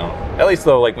 You know, at least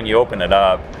though, like when you open it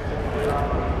up,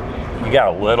 you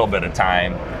got a little bit of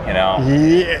time. You know.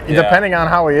 Yeah. Depending on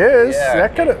how he is,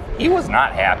 that could have. He was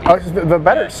not happy. The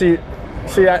better. See,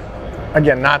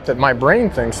 again, not that my brain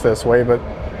thinks this way, but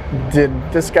did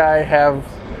this guy have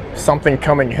something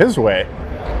coming his way?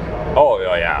 Oh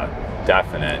yeah,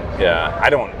 definite. Yeah,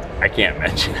 I can't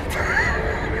mention it.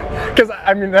 Because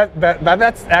I mean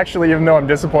that's actually, even though I'm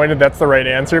disappointed, that's the right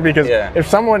answer. Because if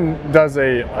someone does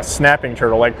a snapping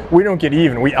turtle, like, we don't get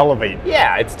even, we elevate.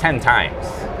 Yeah, it's 10 times.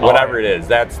 Whatever it is,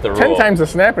 that's the rule. 10 times a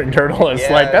snapping turtle is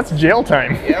like, that's jail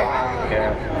time.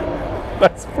 Yeah.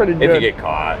 That's pretty good. If you get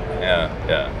caught.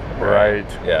 Yeah. Right.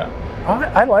 Yeah. Oh,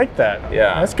 I like that.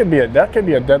 Yeah. That could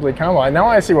be a deadly combo. Now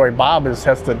I see why Bob has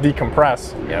to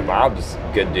decompress. Yeah, Bob's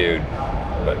a good dude.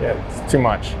 But it's too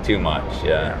much. Too much,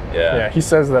 yeah. He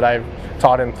says that I've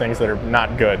taught him things that are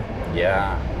not good.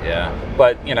 Yeah.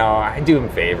 But, you know, I do him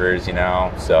favors, you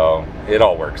know, so it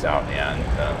all works out in the end.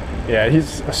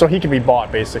 Yeah, so he can be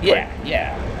bought, basically.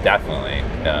 Yeah, definitely,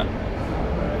 yeah.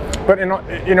 But,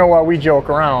 you know, while we joke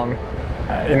around,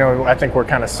 you know, I think we're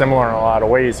kind of similar in a lot of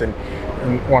ways, and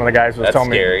one of the guys was telling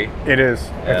scary. me it is.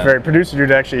 It's very producer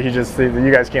dude. Actually,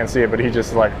 you guys can't see it, but he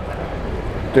just like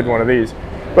did one of these.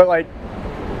 But like,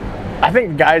 I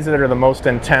think guys that are the most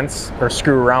intense or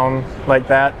screw around like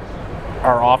that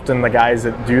are often the guys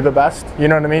that do the best. You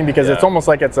know what I mean? Because it's almost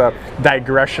like it's a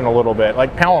digression a little bit.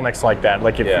 Like Palinek's like that.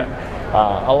 Like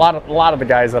a lot of the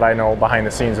guys that I know behind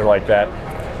the scenes are like that.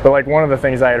 But like one of the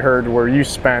things I had heard where you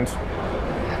spent,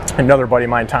 another buddy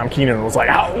of mine, Tom Keenan, was like,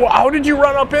 how did you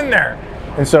run up in there?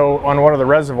 And so on one of the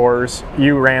reservoirs,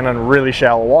 you ran in really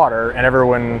shallow water, and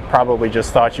everyone probably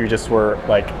just thought you just were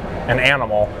like an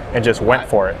animal and just went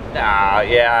for it.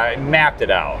 I mapped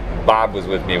it out. Bob was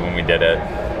with me when we did it.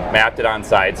 Mapped it on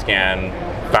side scan,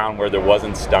 found where there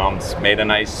wasn't stumps, made a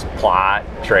nice plot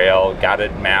trail, got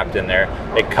it mapped in there.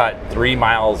 It cut 3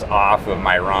 miles off of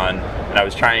my run, and I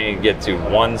was trying to get to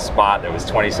one spot that was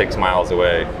 26 miles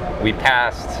away. We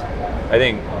passed, I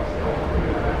think,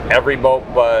 every boat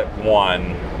but one,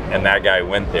 and that guy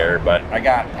went there, but I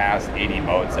got past 80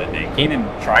 boats that day. Keenan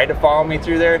tried to follow me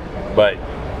through there, but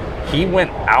he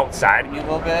went outside of me a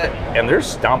little bit, and there's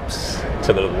stumps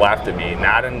to the left of me,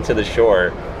 not into the shore,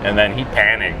 and then he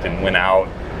panicked and went out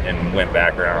and went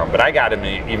back around. But I got him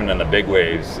even in the big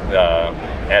waves.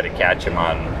 Had to catch him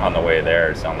on the way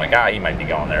there, so I'm like, he might be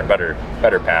going there.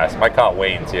 Better pass. I caught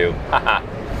Wayne too.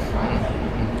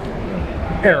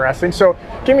 Interesting. So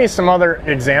give me some other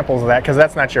examples of that, because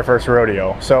that's not your first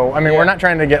rodeo. So I mean, we're not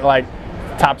trying to get like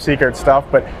top secret stuff,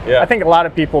 but I think a lot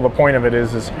of people, the point of it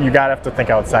is you gotta have to think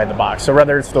outside the box. So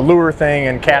whether it's the lure thing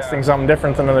and casting something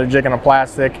different than another jig in a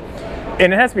plastic,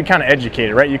 and it has to be kind of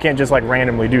educated, right? You can't just like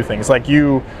randomly do things. Like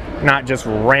you not just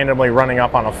randomly running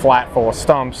up on a flat full of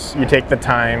stumps. You take the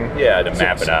time. Yeah, to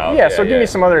map it out. So give me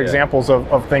some other examples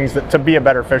of things that to be a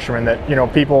better fisherman that, you know,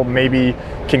 people maybe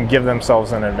can give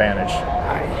themselves an advantage.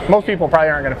 Most people probably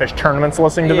aren't going to fish tournaments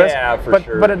listening to this,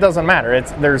 but it doesn't matter.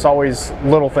 There's always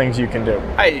little things you can do.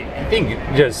 I think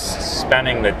just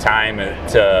spending the time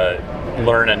to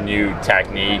learn a new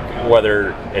technique,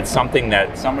 whether it's something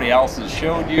that somebody else has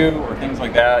showed you or things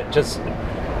like that, just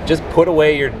put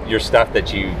away your stuff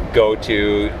that you go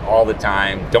to all the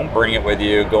time. Don't bring it with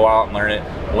you. Go out and learn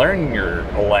it. Learn your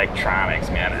electronics,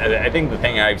 man. I think the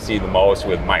thing I see the most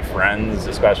with my friends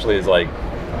especially is like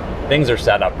things are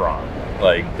set up wrong.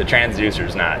 Like the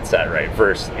transducer's not set right,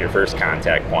 your first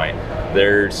contact point.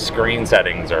 Their screen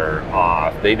settings are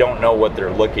off. They don't know what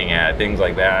they're looking at, things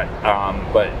like that.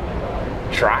 But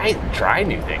try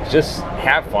new things. Just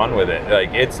have fun with it.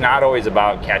 Like it's not always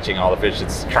about catching all the fish.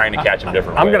 It's trying to catch them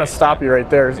different ways. I'm gonna stop you right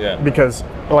there because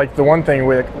like the one thing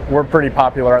we're pretty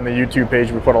popular on the YouTube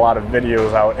page. We put a lot of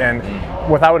videos out, and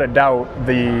without a doubt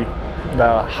the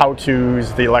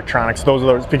how-tos, the electronics,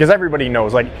 those because everybody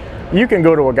knows. Like you can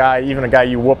go to a guy, even a guy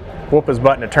you whoop his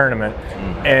butt in a tournament,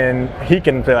 and he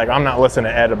can be like, I'm not listening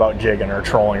to Ed about jigging or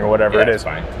trolling or whatever it is.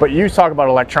 Fine. But you talk about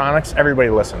electronics, everybody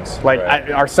listens. Like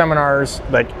our seminars,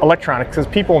 like electronics, because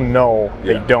people know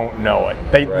they don't know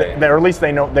it. They or at least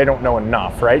they know they don't know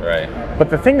enough, right? But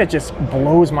the thing that just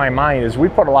blows my mind is we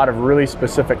put a lot of really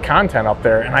specific content up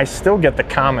there, and I still get the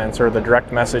comments or the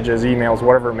direct messages, emails,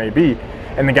 whatever it may be.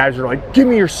 And the guys are like, give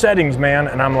me your settings, man.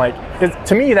 And I'm like,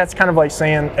 to me, that's kind of like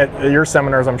saying at your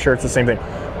seminars, I'm sure it's the same thing.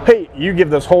 Hey, you give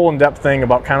this whole in-depth thing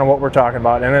about kind of what we're talking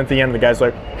about. And then at the end, the guy's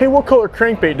like, hey, what color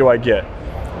crankbait do I get?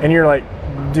 And you're like,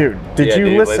 dude, did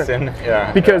you listen?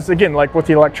 Yeah. Because again, like with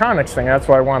the electronics thing, that's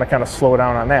why I want to kind of slow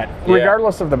down on that.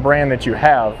 Regardless of the brand that you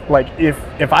have, like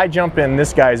if I jump in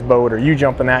this guy's boat or you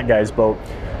jump in that guy's boat,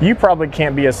 you probably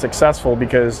can't be as successful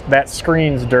because that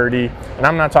screen's dirty, and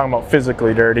I'm not talking about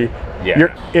physically dirty.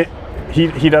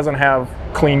 He doesn't have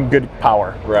clean, good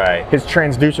power. His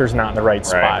transducer's not in the right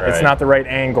spot. It's not the right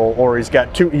angle, or he's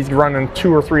running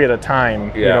 2 or 3 at a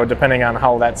time. You know, depending on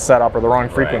how that's set up or the wrong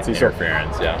frequency.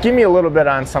 Interference. Give me a little bit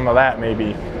on some of that,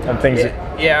 maybe, and things.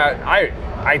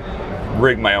 I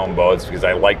rig my own boats because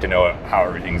I like to know how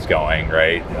everything's going,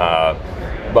 right?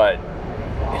 But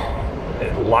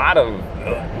a lot of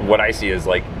what I see is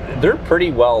like they're pretty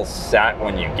well set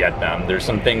when you get them. There's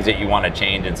some things that you want to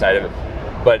change inside of it,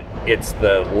 but it's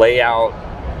the layout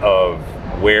of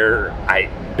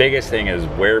biggest thing is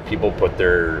where people put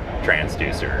their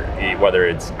transducer, whether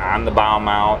it's on the bow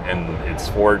mount and it's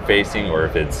forward facing, or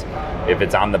if it's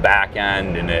on the back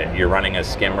end and you're running a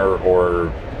skimmer, or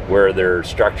where their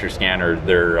structure scan or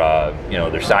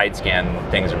their side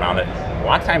scan things are mounted. A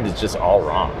lot of times it's just all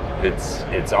wrong.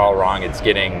 It's all wrong. It's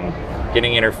getting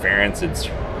interference.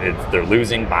 They're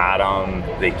losing bottom.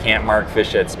 They can't mark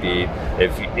fish at speed.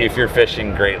 If you're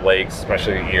fishing Great Lakes,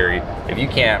 especially Erie, if you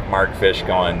can't mark fish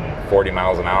going 40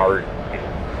 miles an hour,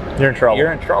 you're in trouble.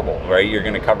 You're in trouble, right? You're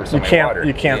going to cover so much water.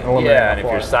 You can't eliminate. Yeah, and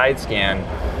if your side scan,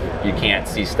 you can't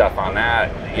see stuff on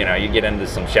that. You know, you get into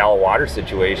some shallow water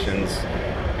situations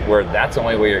where that's the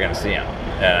only way you're going to see them.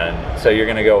 And so you're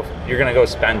going to go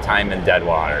spend time in dead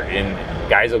water. And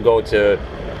guys will go to,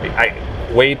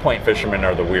 waypoint fishermen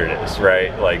are the weirdest,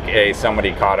 right? Like, hey,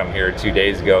 somebody caught them here 2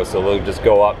 days ago, so they'll just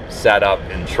go up, set up,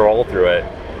 and troll through it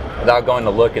without going to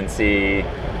look and see,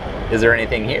 is there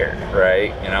anything here,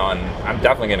 right? You know, and I'm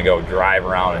definitely going to go drive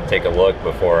around and take a look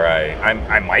before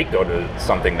I might go to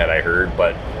something that I heard,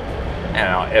 but you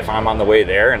know, if I'm on the way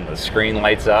there and the screen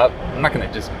lights up, I'm not going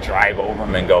to just drive over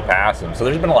them and go past them. So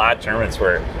there's been a lot of tournaments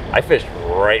where I fished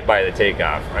right by the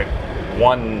takeoff.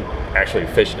 One actually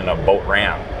fished in a boat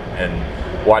ramp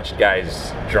and watched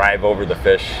guys drive over the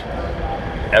fish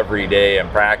every day in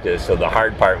practice. So the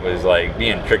hard part was like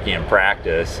being tricky in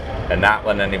practice and not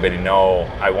letting anybody know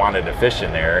I wanted to fish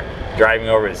in there, driving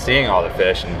over and seeing all the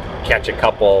fish and catch a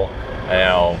couple, you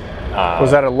know.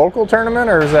 Was that a local tournament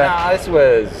or is that? No, this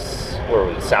was, where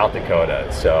was it? South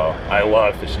Dakota. So I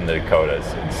love fishing the Dakotas.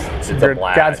 It's a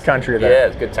blast. God's country there. Yeah,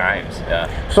 it's good times.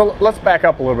 Yeah. So let's back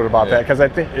up a little bit about that, because I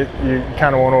think you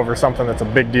kind of went over something that's a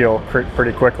big deal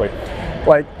pretty quickly.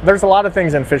 Like, there's a lot of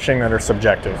things in fishing that are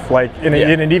subjective. Like, and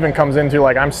it even comes into,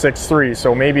 like, I'm 6'3",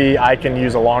 so maybe I can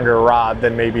use a longer rod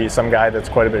than maybe some guy that's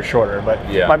quite a bit shorter.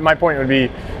 But my point would be,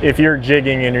 if you're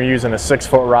jigging and you're using a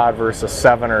 6-foot rod versus a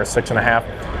 7 or a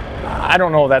 6.5, I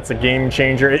don't know if that's a game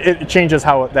changer. It changes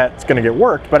how that's going to get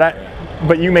worked,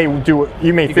 but you may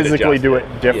physically do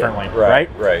it differently, right?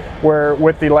 Where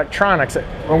with the electronics,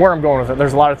 and where I'm going with it,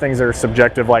 there's a lot of things that are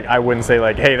subjective. Like, I wouldn't say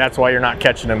like, hey, that's why you're not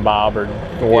catching him, Bob, or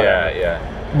whatever.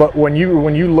 But when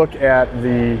you look at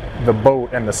the boat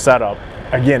and the setup,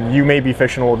 again, you may be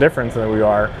fishing a little different than we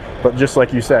are, but just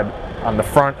like you said, on the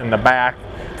front and the back,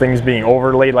 things being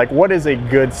overlaid, like, what is a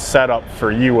good setup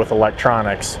for you with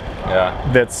electronics?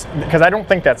 That's, because I don't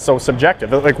think that's so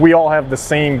subjective. Like, we all have the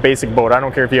same basic boat. I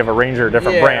don't care if you have a Ranger or a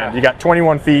different brand. You got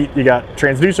 21 feet, you got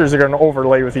transducers that are going to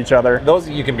overlay with each other. Those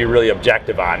you can be really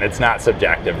objective on. It's not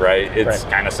subjective, right? It's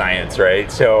kind of science,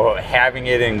 right? So having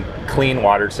it in clean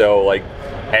water, so like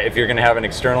if you're going to have an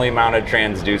externally mounted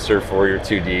transducer for your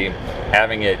 2D,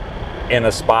 having it in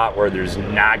a spot where there's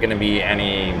not going to be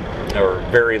any or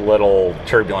very little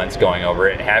turbulence going over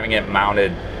it, having it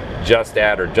mounted just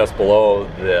at or just below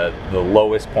the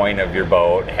lowest point of your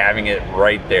boat, having it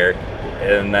right there,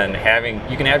 and then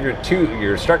you can have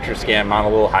your structure scan mount a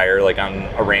little higher, like on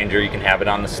a Ranger, you can have it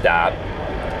on the stop,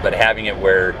 but having it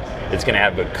where it's going to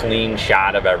have a clean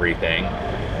shot of everything.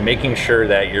 making sure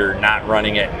that you're not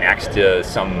running it next to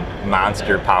some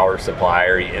monster power supply,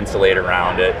 or you insulate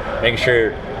around it, making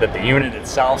sure that the unit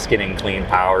itself's getting clean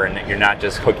power and that you're not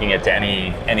just hooking it to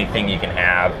anything you can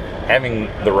have, having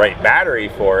the right battery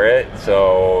for it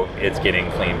so it's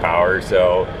getting clean power.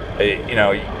 So you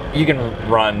know, you can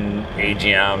run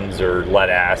AGMs or lead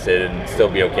acid and still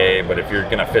be okay, but if you're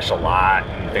gonna fish a lot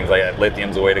and things like that,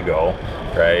 lithium's the way to go,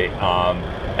 right?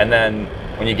 And then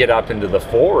when you get up into the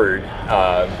forward,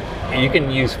 you can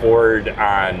use forward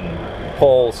on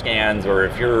pole scans, or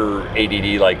if you're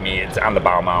ADD like me, it's on the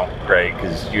bow mount, right?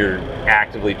 Because you're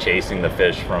actively chasing the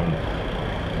fish from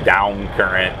down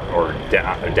current or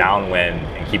downwind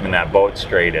and keeping that boat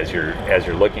straight as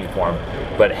you're looking for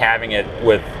them. But having it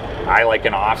with, I like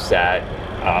an offset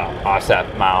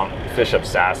mount. Fish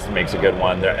Obsessed makes a good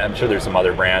one. I'm sure there's some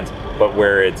other brands, but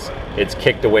where it's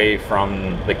kicked away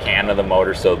from the can of the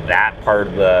motor, so that part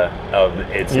of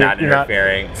it's not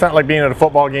interfering. It's not like being at a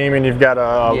football game and you've got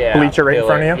a bleacher right in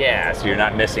front of you. Yeah, so you're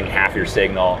not missing half your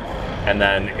signal, and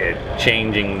then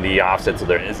changing the offset so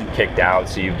there isn't kicked out,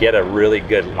 so you get a really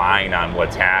good line on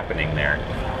what's happening there.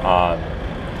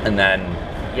 And then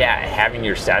having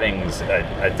your settings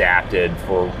adapted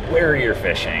for where you're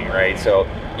fishing, right? So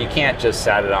you can't just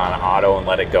set it on auto and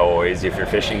let it go always. If you're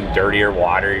fishing dirtier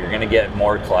water, you're gonna get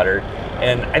more clutter.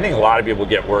 And I think a lot of people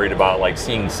get worried about like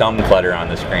seeing some clutter on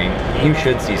the screen. You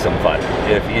should see some clutter.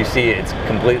 If you see it's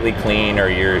completely clean, or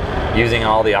you're using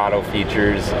all the auto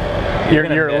features, you're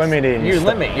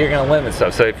gonna limit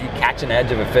stuff. So if you catch an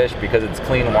edge of a fish because it's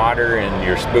clean water and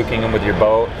you're spooking them with your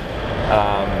boat,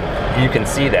 you can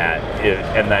see that,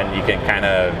 and then you can kind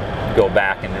of go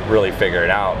back and really figure it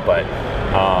out. But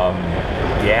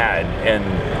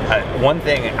one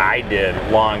thing I did a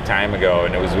long time ago,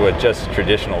 and it was with just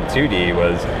traditional 2D,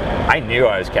 was I knew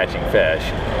I was catching fish,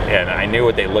 and I knew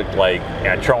what they looked like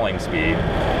at trolling speed.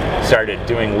 Started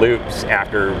doing loops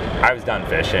after I was done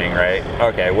fishing, right?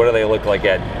 Okay, what do they look like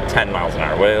at 10 miles an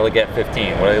hour? What do they look at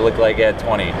 15? What do they look like at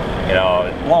 20? You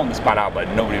know, blowing the spot out, but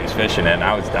nobody was fishing it, and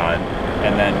I was done.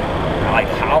 And then, like,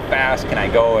 how fast can I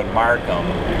go and mark them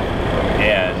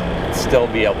and still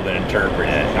be able to interpret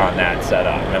it on that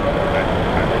setup?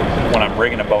 And when I'm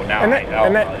rigging a boat now,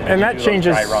 that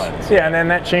changes. Yeah, and then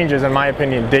that changes, in my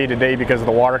opinion, day to day because of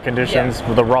the water conditions,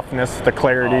 the roughness, the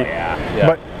clarity.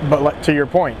 But to your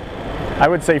point, I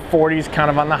would say 40 is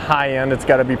kind of on the high end. It's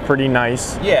got to be pretty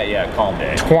nice. Calm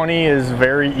day. 20 is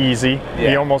very easy.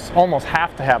 You almost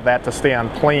have to have that to stay on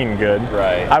plane good.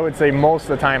 Right. I would say most of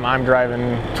the time I'm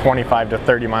driving 25 to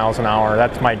 30 miles an hour.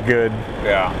 That's my good.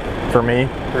 For me.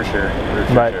 For sure.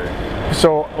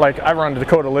 So like I run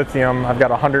Dakota Lithium. I've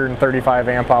got a 135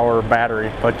 amp hour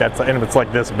battery. Like and it's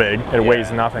like this big. It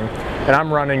weighs nothing. And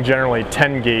I'm running generally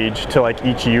 10 gauge to like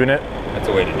each unit. That's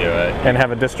a way to do it. And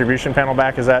have a distribution panel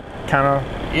back. Is that kind of?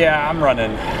 Yeah, I'm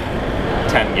running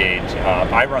 10 gauge.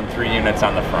 I run 3 units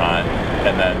on the front,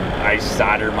 and then I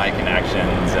solder my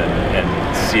connections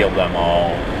and seal them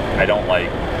all. I don't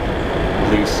like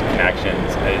loose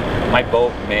connections. My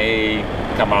boat may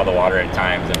come out of the water at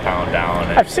times and pound down.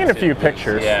 I've seen a few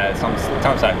pictures. Yeah,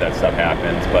 sometimes that stuff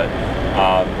happens, but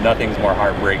nothing's more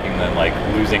heartbreaking than like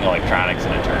losing electronics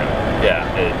in a tournament.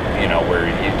 Where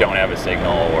you don't have a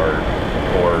signal or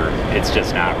it's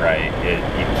just not right.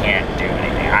 You can't do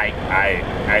anything.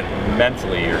 I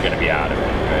mentally you're going to be out of it.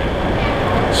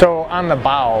 Right? So on the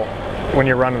bow, when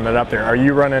you're running it up there, are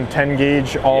you running 10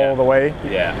 gauge all the way?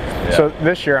 Yeah. So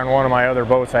this year on one of my other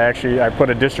boats, I put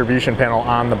a distribution panel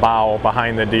on the bow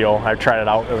behind the deal. I tried it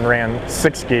out and ran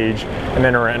 6 gauge and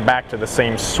then ran back to the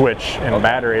same switch and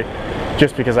battery,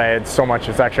 just because I had so much.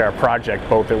 It's actually our project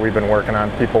boat that we've been working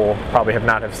on. People probably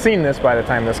have seen this by the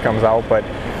time this comes out, but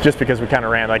just because we kind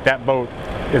of ran, like that boat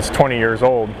is 20 years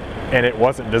old and it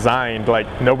wasn't designed, like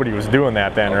nobody was doing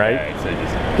that then, right? So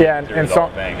and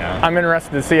so I'm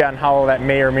interested to see on how that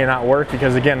may or may not work,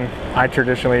 because again, I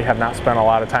traditionally have not spent a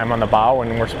lot of time on the bow,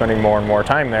 and we're spending more and more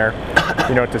time there,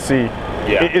 to see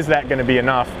is that going to be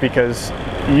enough, because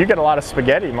you get a lot of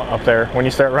spaghetti up there when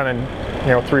you start running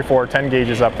 3, 4, 10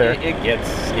 gauges up there. It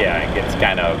gets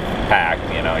kind of packed.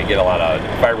 You get a lot of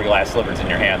fiberglass slivers in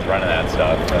your hands running that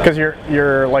stuff. Because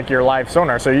you're like your live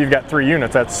sonar, so you've got 3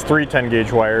 units. That's 3 10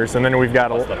 gauge wires, and then we've got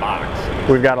the box.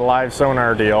 We've got a live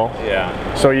sonar deal.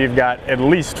 Yeah. So you've got at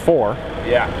least 4.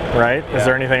 Yeah. Right. Yeah. Is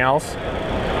there anything else?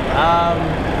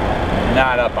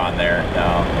 Not up on there.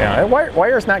 No. Yeah.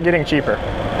 Wire's not getting cheaper.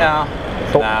 No.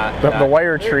 The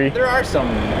wire tree. There are some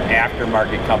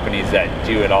aftermarket companies that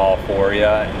do it all for you,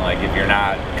 and like if you're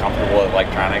not comfortable with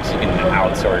electronics, you can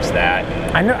outsource that.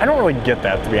 I don't really get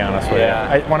that, to be honest with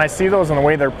you. When I see those and the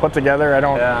way they're put together, I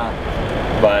don't.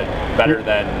 Yeah. But better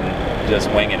than just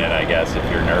winging it, I guess, if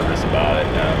you're nervous about it.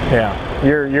 Yeah,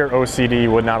 your OCD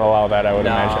would not allow that, I would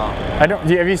imagine. I don't.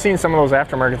 Have you seen some of those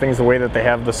aftermarket things? The way that they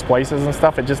have the splices and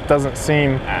stuff, it just doesn't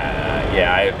seem.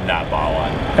 Yeah, I have not bought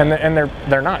one. And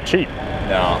they're not cheap.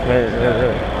 No. They're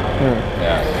really.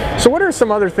 Yeah. So what are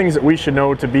some other things that we should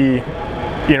know to be,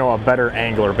 you know, a better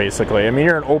angler, basically? I mean,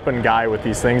 you're an open guy with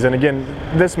these things, and again,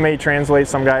 this may translate.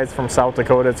 Some guys from South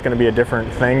Dakota, it's going to be a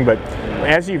different thing, but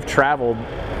as you've traveled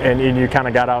and you kind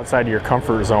of got outside of your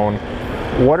comfort zone,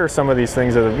 what are some of these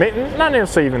things that have made, not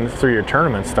necessarily even through your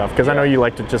tournament stuff, because I know you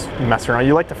like to just mess around,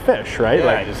 you like to fish, right? Yeah,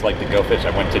 like, I just like to go fish. I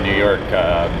went to New York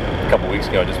a couple weeks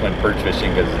ago, just went perch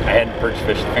fishing because I hadn't perch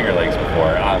fished Finger Lakes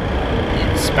before.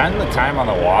 Spend the time on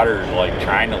the water, like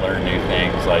trying to learn new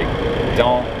things. Like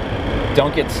don't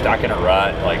get stuck in a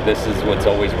rut. Like, this is what's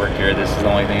always worked here. This is the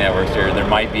only thing that works here. There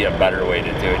might be a better way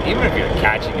to do it. Even if you're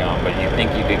catching them, but you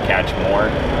think you could catch more,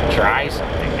 try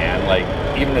something, man. Like,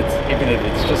 even if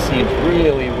it just seems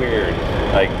really weird,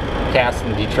 like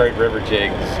casting Detroit river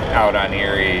jigs out on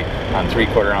Erie on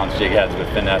 3/4 ounce jig heads with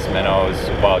finesse minnows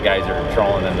while guys are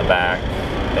trolling in the back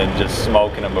and just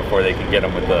smoking them before they can get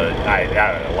them with the. I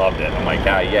loved it. I'm like,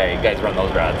 yeah, you guys run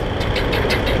those rods.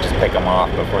 Just pick them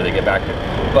off before they get back to.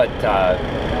 But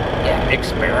yeah,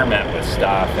 experiment with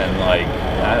stuff and, like,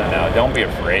 I don't know. Don't be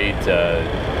afraid to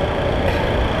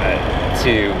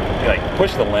like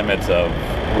push the limits of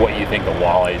what you think a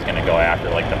walleye is going to go after.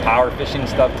 Like, the power fishing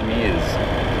stuff to me is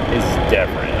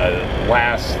different.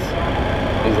 Last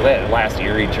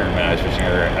Erie tournament I was fishing,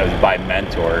 I was by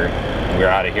Mentor. We were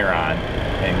out of Huron,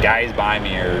 and guys by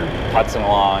me are putzing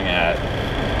along at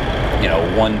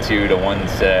 1.2 to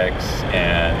 1.6,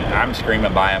 and I'm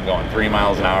screaming by them going 3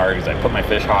 miles an hour because I put my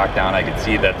fish hawk down. I could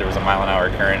see that there was a 1 mile an hour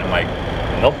current. I'm like,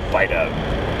 they'll bite a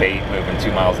bait moving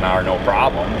 2 miles an hour, no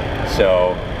problem.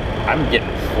 So I'm getting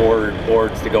 4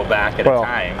 boards to go back at a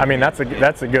time. I mean, that's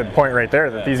a good point right there.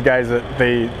 That these guys,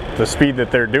 the speed that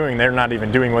they're doing, they're not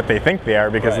even doing what they think they are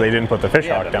because they didn't put the fish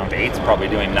hawk down. The bait's probably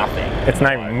doing nothing. It's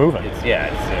not even moving.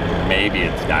 Maybe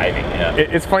it's diving. Yeah.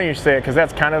 It's funny you say it, because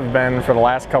that's kind of been, for the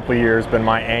last couple of years, been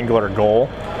my angler goal.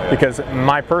 Because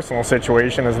my personal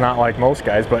situation is not like most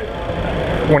guys, but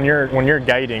when you're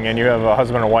guiding and you have a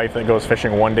husband and wife that goes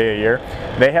fishing 1 day a year,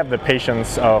 they have the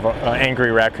patience of an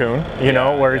angry raccoon,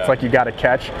 where it's like you got to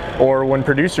catch. Or when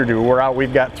producer do, we're out,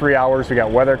 we've got 3 hours, we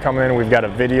got weather coming in, we've got a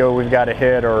video we've got to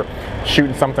hit, or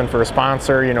shooting something for a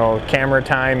sponsor, camera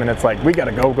time, and it's like we got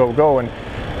to go. And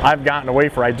I've gotten away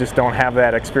from, I just don't have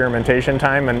that experimentation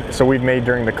time, and so we've made,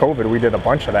 during the COVID, we did a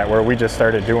bunch of that where we just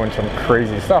started doing some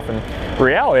crazy stuff. And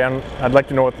reality, I'd like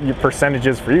to know what the percentage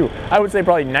is for you. I would say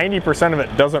probably 90% of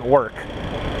it doesn't work.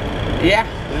 Yeah.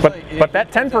 But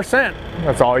that 10%,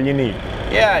 that's all you need.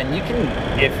 Yeah, and you can,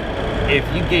 if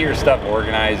you get your stuff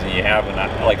organized and you have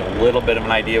a little bit of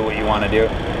an idea what you want to do.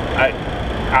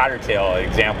 Ottertail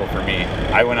example for me.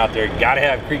 I went out there, gotta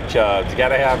have creek chubs,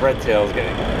 gotta have red tails.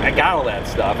 I got all that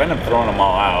stuff. I ended up throwing them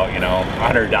all out,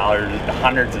 $100,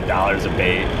 hundreds of dollars a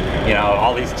bait,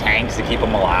 all these tanks to keep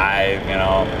them alive,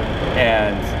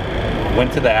 and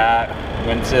went to that,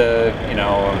 went to,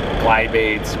 glide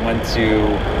baits, went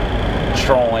to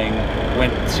trolling,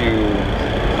 went to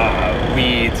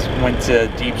weeds, went to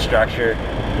deep structure.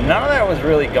 None of that was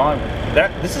really going.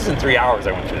 This is in 3 hours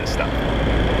I went through this stuff.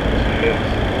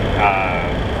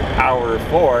 Hour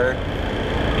 4,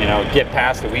 get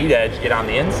past the weed edge, get on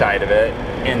the inside of it,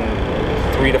 in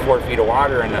 3 to 4 feet of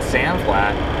water in a sand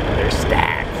flat. They're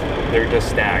stacked. They're just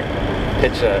stacked.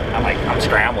 I'm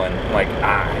scrambling. I'm like,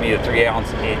 I need a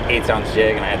 3-8 ounce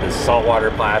jig, and I had this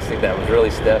saltwater plastic that was really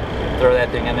stiff. Throw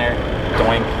that thing in there,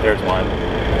 doink, there's one.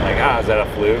 I'm like, is that a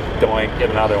fluke? Doink,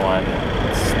 get another one.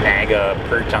 Snag a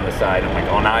perch on the side. I'm like,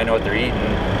 now I know what they're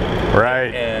eating.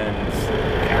 Right. And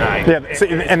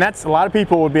that's, a lot of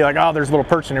people would be like, there's a little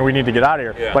perch in here, we need to get out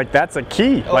of here. Yeah. Like, that's a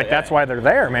key. That's why they're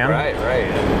there, man. Right.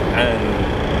 And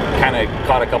kind of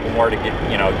caught a couple more to get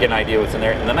an idea what's in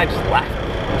there. And then I just left.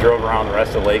 Drove around the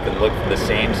rest of the lake and looked for the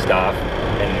same stuff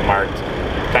and marked,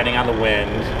 depending on the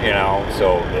wind,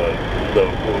 so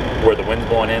where the wind's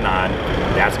blowing in on,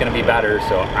 that's going to be better.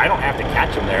 So I don't have to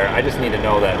catch them there. I just need to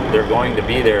know that they're going to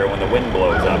be there when the wind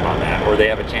blows up on that, or they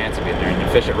have a chance of being there. And you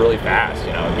fish it really fast,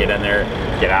 get in there,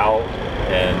 get out,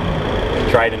 and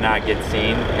try to not get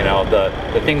seen.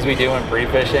 The things we do in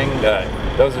pre-fishing,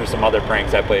 those are some other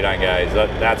pranks I played on guys.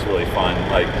 That's really fun.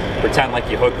 Like, pretend like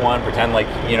you hook one, pretend like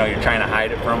you're trying to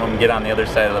hide it from them, get on the other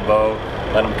side of the boat,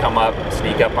 let them come up,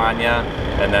 sneak up on you,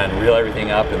 and then reel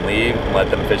everything up and leave, and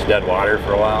let them fish dead water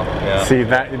for a while. Yeah. See,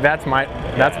 that's my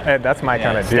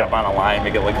kind of deal. Step on a line,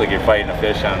 make it look like you're fighting a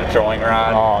fish on a trolling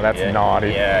rod. Oh, that's naughty.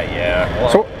 Yeah.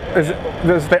 Well,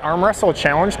 does the arm wrestle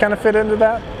challenge kind of fit into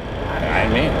that? I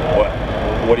mean,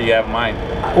 what do you have in mind?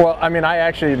 Well, I mean,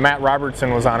 Matt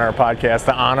Robertson was on our podcast,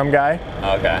 the On 'em guy.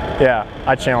 Okay. Yeah,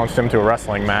 I challenged him to a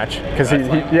wrestling match because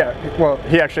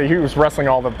he was wrestling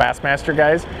all the Bassmaster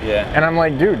guys. Yeah. And I'm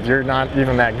like, dude, you're not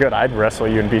even that good. I'd wrestle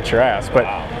you and beat your ass. But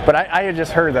I had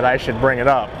just heard that I should bring it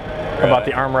up about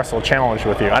the arm wrestle challenge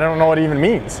with you. I don't know what it even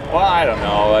means. Well, I don't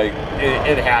know. Like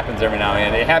it happens every now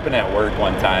and then. It happened at work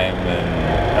one time, and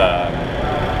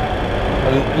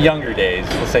younger days,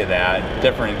 we'll say that.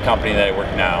 Different company that I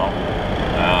work now.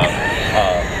 I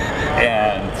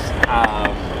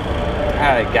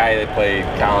had a guy that played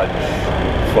college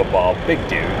football, big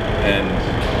dude, and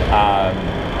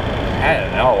I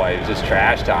don't know, I was just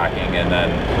trash talking, and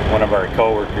then one of our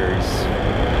coworkers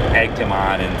egged him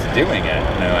on into doing it,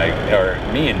 or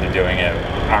me into doing it,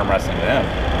 arm wrestling with him.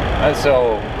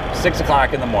 So 6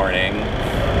 o'clock in the morning,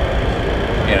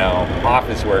 you know,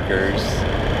 office workers,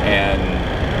 and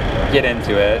get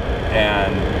into it,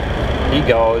 and he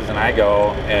goes and I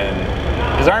go, and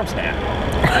his arm snapped.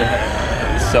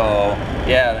 So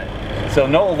yeah, so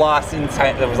no loss in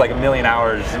time. There was like 1,000,000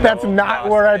 hours. That's not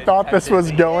where I thought this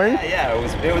was going. Yeah, it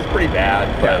was pretty bad,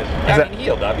 but I mean, he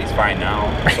healed up. He's fine now.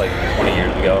 It's like 20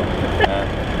 years ago.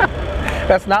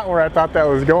 That's not where I thought that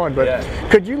was going, but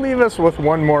could you leave us with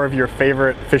one more of your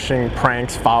favorite fishing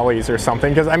pranks, follies, or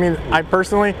something? Because I mean, I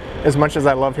personally, as much as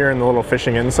I love hearing the little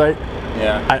fishing insight,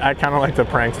 I kind of like the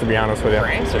pranks, to be honest with you.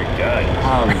 Pranks are good.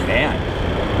 Oh man,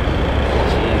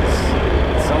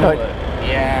 jeez. Some of the,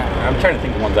 I'm trying to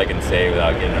think of ones I can say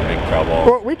without getting in big trouble.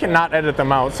 Well, we cannot edit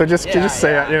them out, so just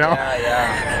say it, you know.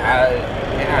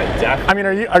 Definitely. I mean,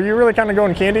 are you really kind of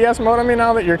going candy ass mode on me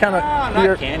now that you're kind of? No,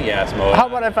 not candy ass mode. How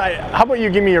about you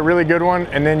give me a really good one,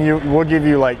 and then we'll give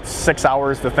you like 6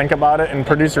 hours to think about it, and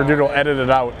producer dude will edit it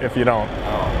out if you don't.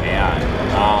 Oh man.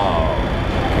 Oh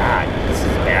God, this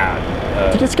is bad.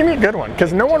 Just give me a good one,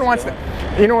 because no one wants to.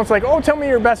 You know, it's like, oh, tell me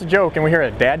your best joke, and we hear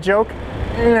a dad joke.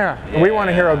 Yeah, we want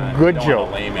to hear a good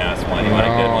joke. Want a lame ass one. You want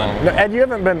a good one. No, Ed,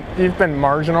 you've been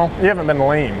marginal. You haven't been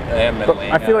lame. I haven't been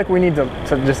lame. I feel like we need to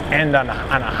just end on a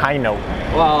high note.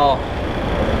 Well,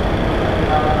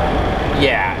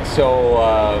 yeah. So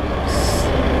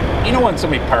you know when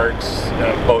somebody parks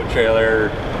a boat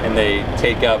trailer and they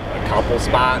take up a couple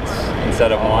spots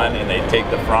instead of one, and they take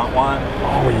the front one?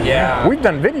 Oh yeah. We've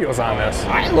done videos on this.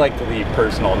 I like to leave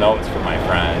personal notes for my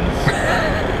friends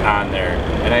on there,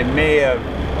 and I may have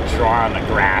drawn a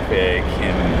graphic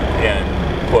and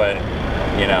put,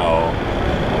 you know,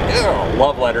 a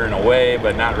love letter in a way,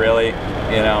 but not really,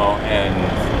 you know, and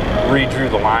redrew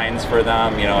the lines for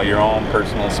them, you know, your own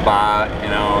personal spot, you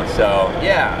know, so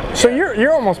yeah. So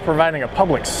you're almost providing a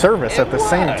public service at the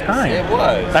same time. It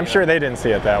was. I'm sure they didn't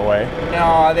see it that way.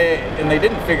 No, they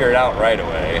didn't figure it out right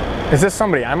away. Is this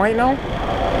somebody I might know?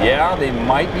 Yeah, they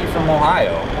might be from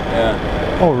Ohio.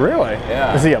 Yeah. Oh really?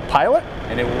 Yeah. Is he a pilot?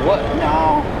 And it was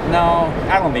no,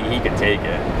 I don't think he could take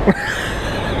it.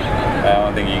 I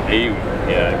don't think he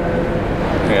yeah.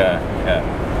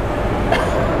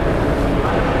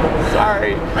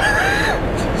 Sorry.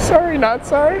 Sorry, not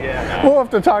sorry. Yeah, no. We'll have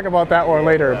to talk about that one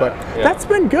later, but that's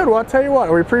been good. Well, I'll tell you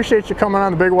what, we appreciate you coming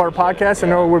on the Bigwater podcast. I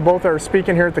know we both are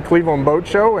speaking here at the Cleveland Boat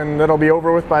Show, and that'll be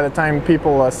over with by the time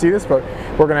people see this, but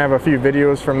we're going to have a few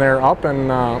videos from there up, and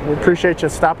we appreciate you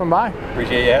stopping by.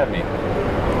 Appreciate you having me.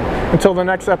 Until the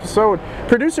next episode,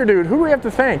 producer dude, who do we have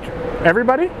to thank?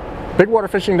 Everybody?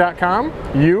 BigwaterFishing.com,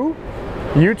 you,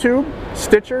 YouTube,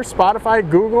 Stitcher, Spotify,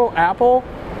 Google, Apple.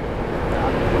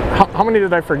 How many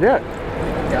did I forget?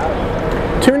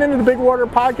 Tune into the Bigwater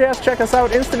podcast. Check us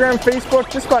out, Instagram, Facebook,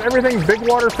 just about everything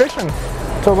Bigwater Fishing.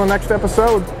 Until the next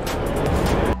episode.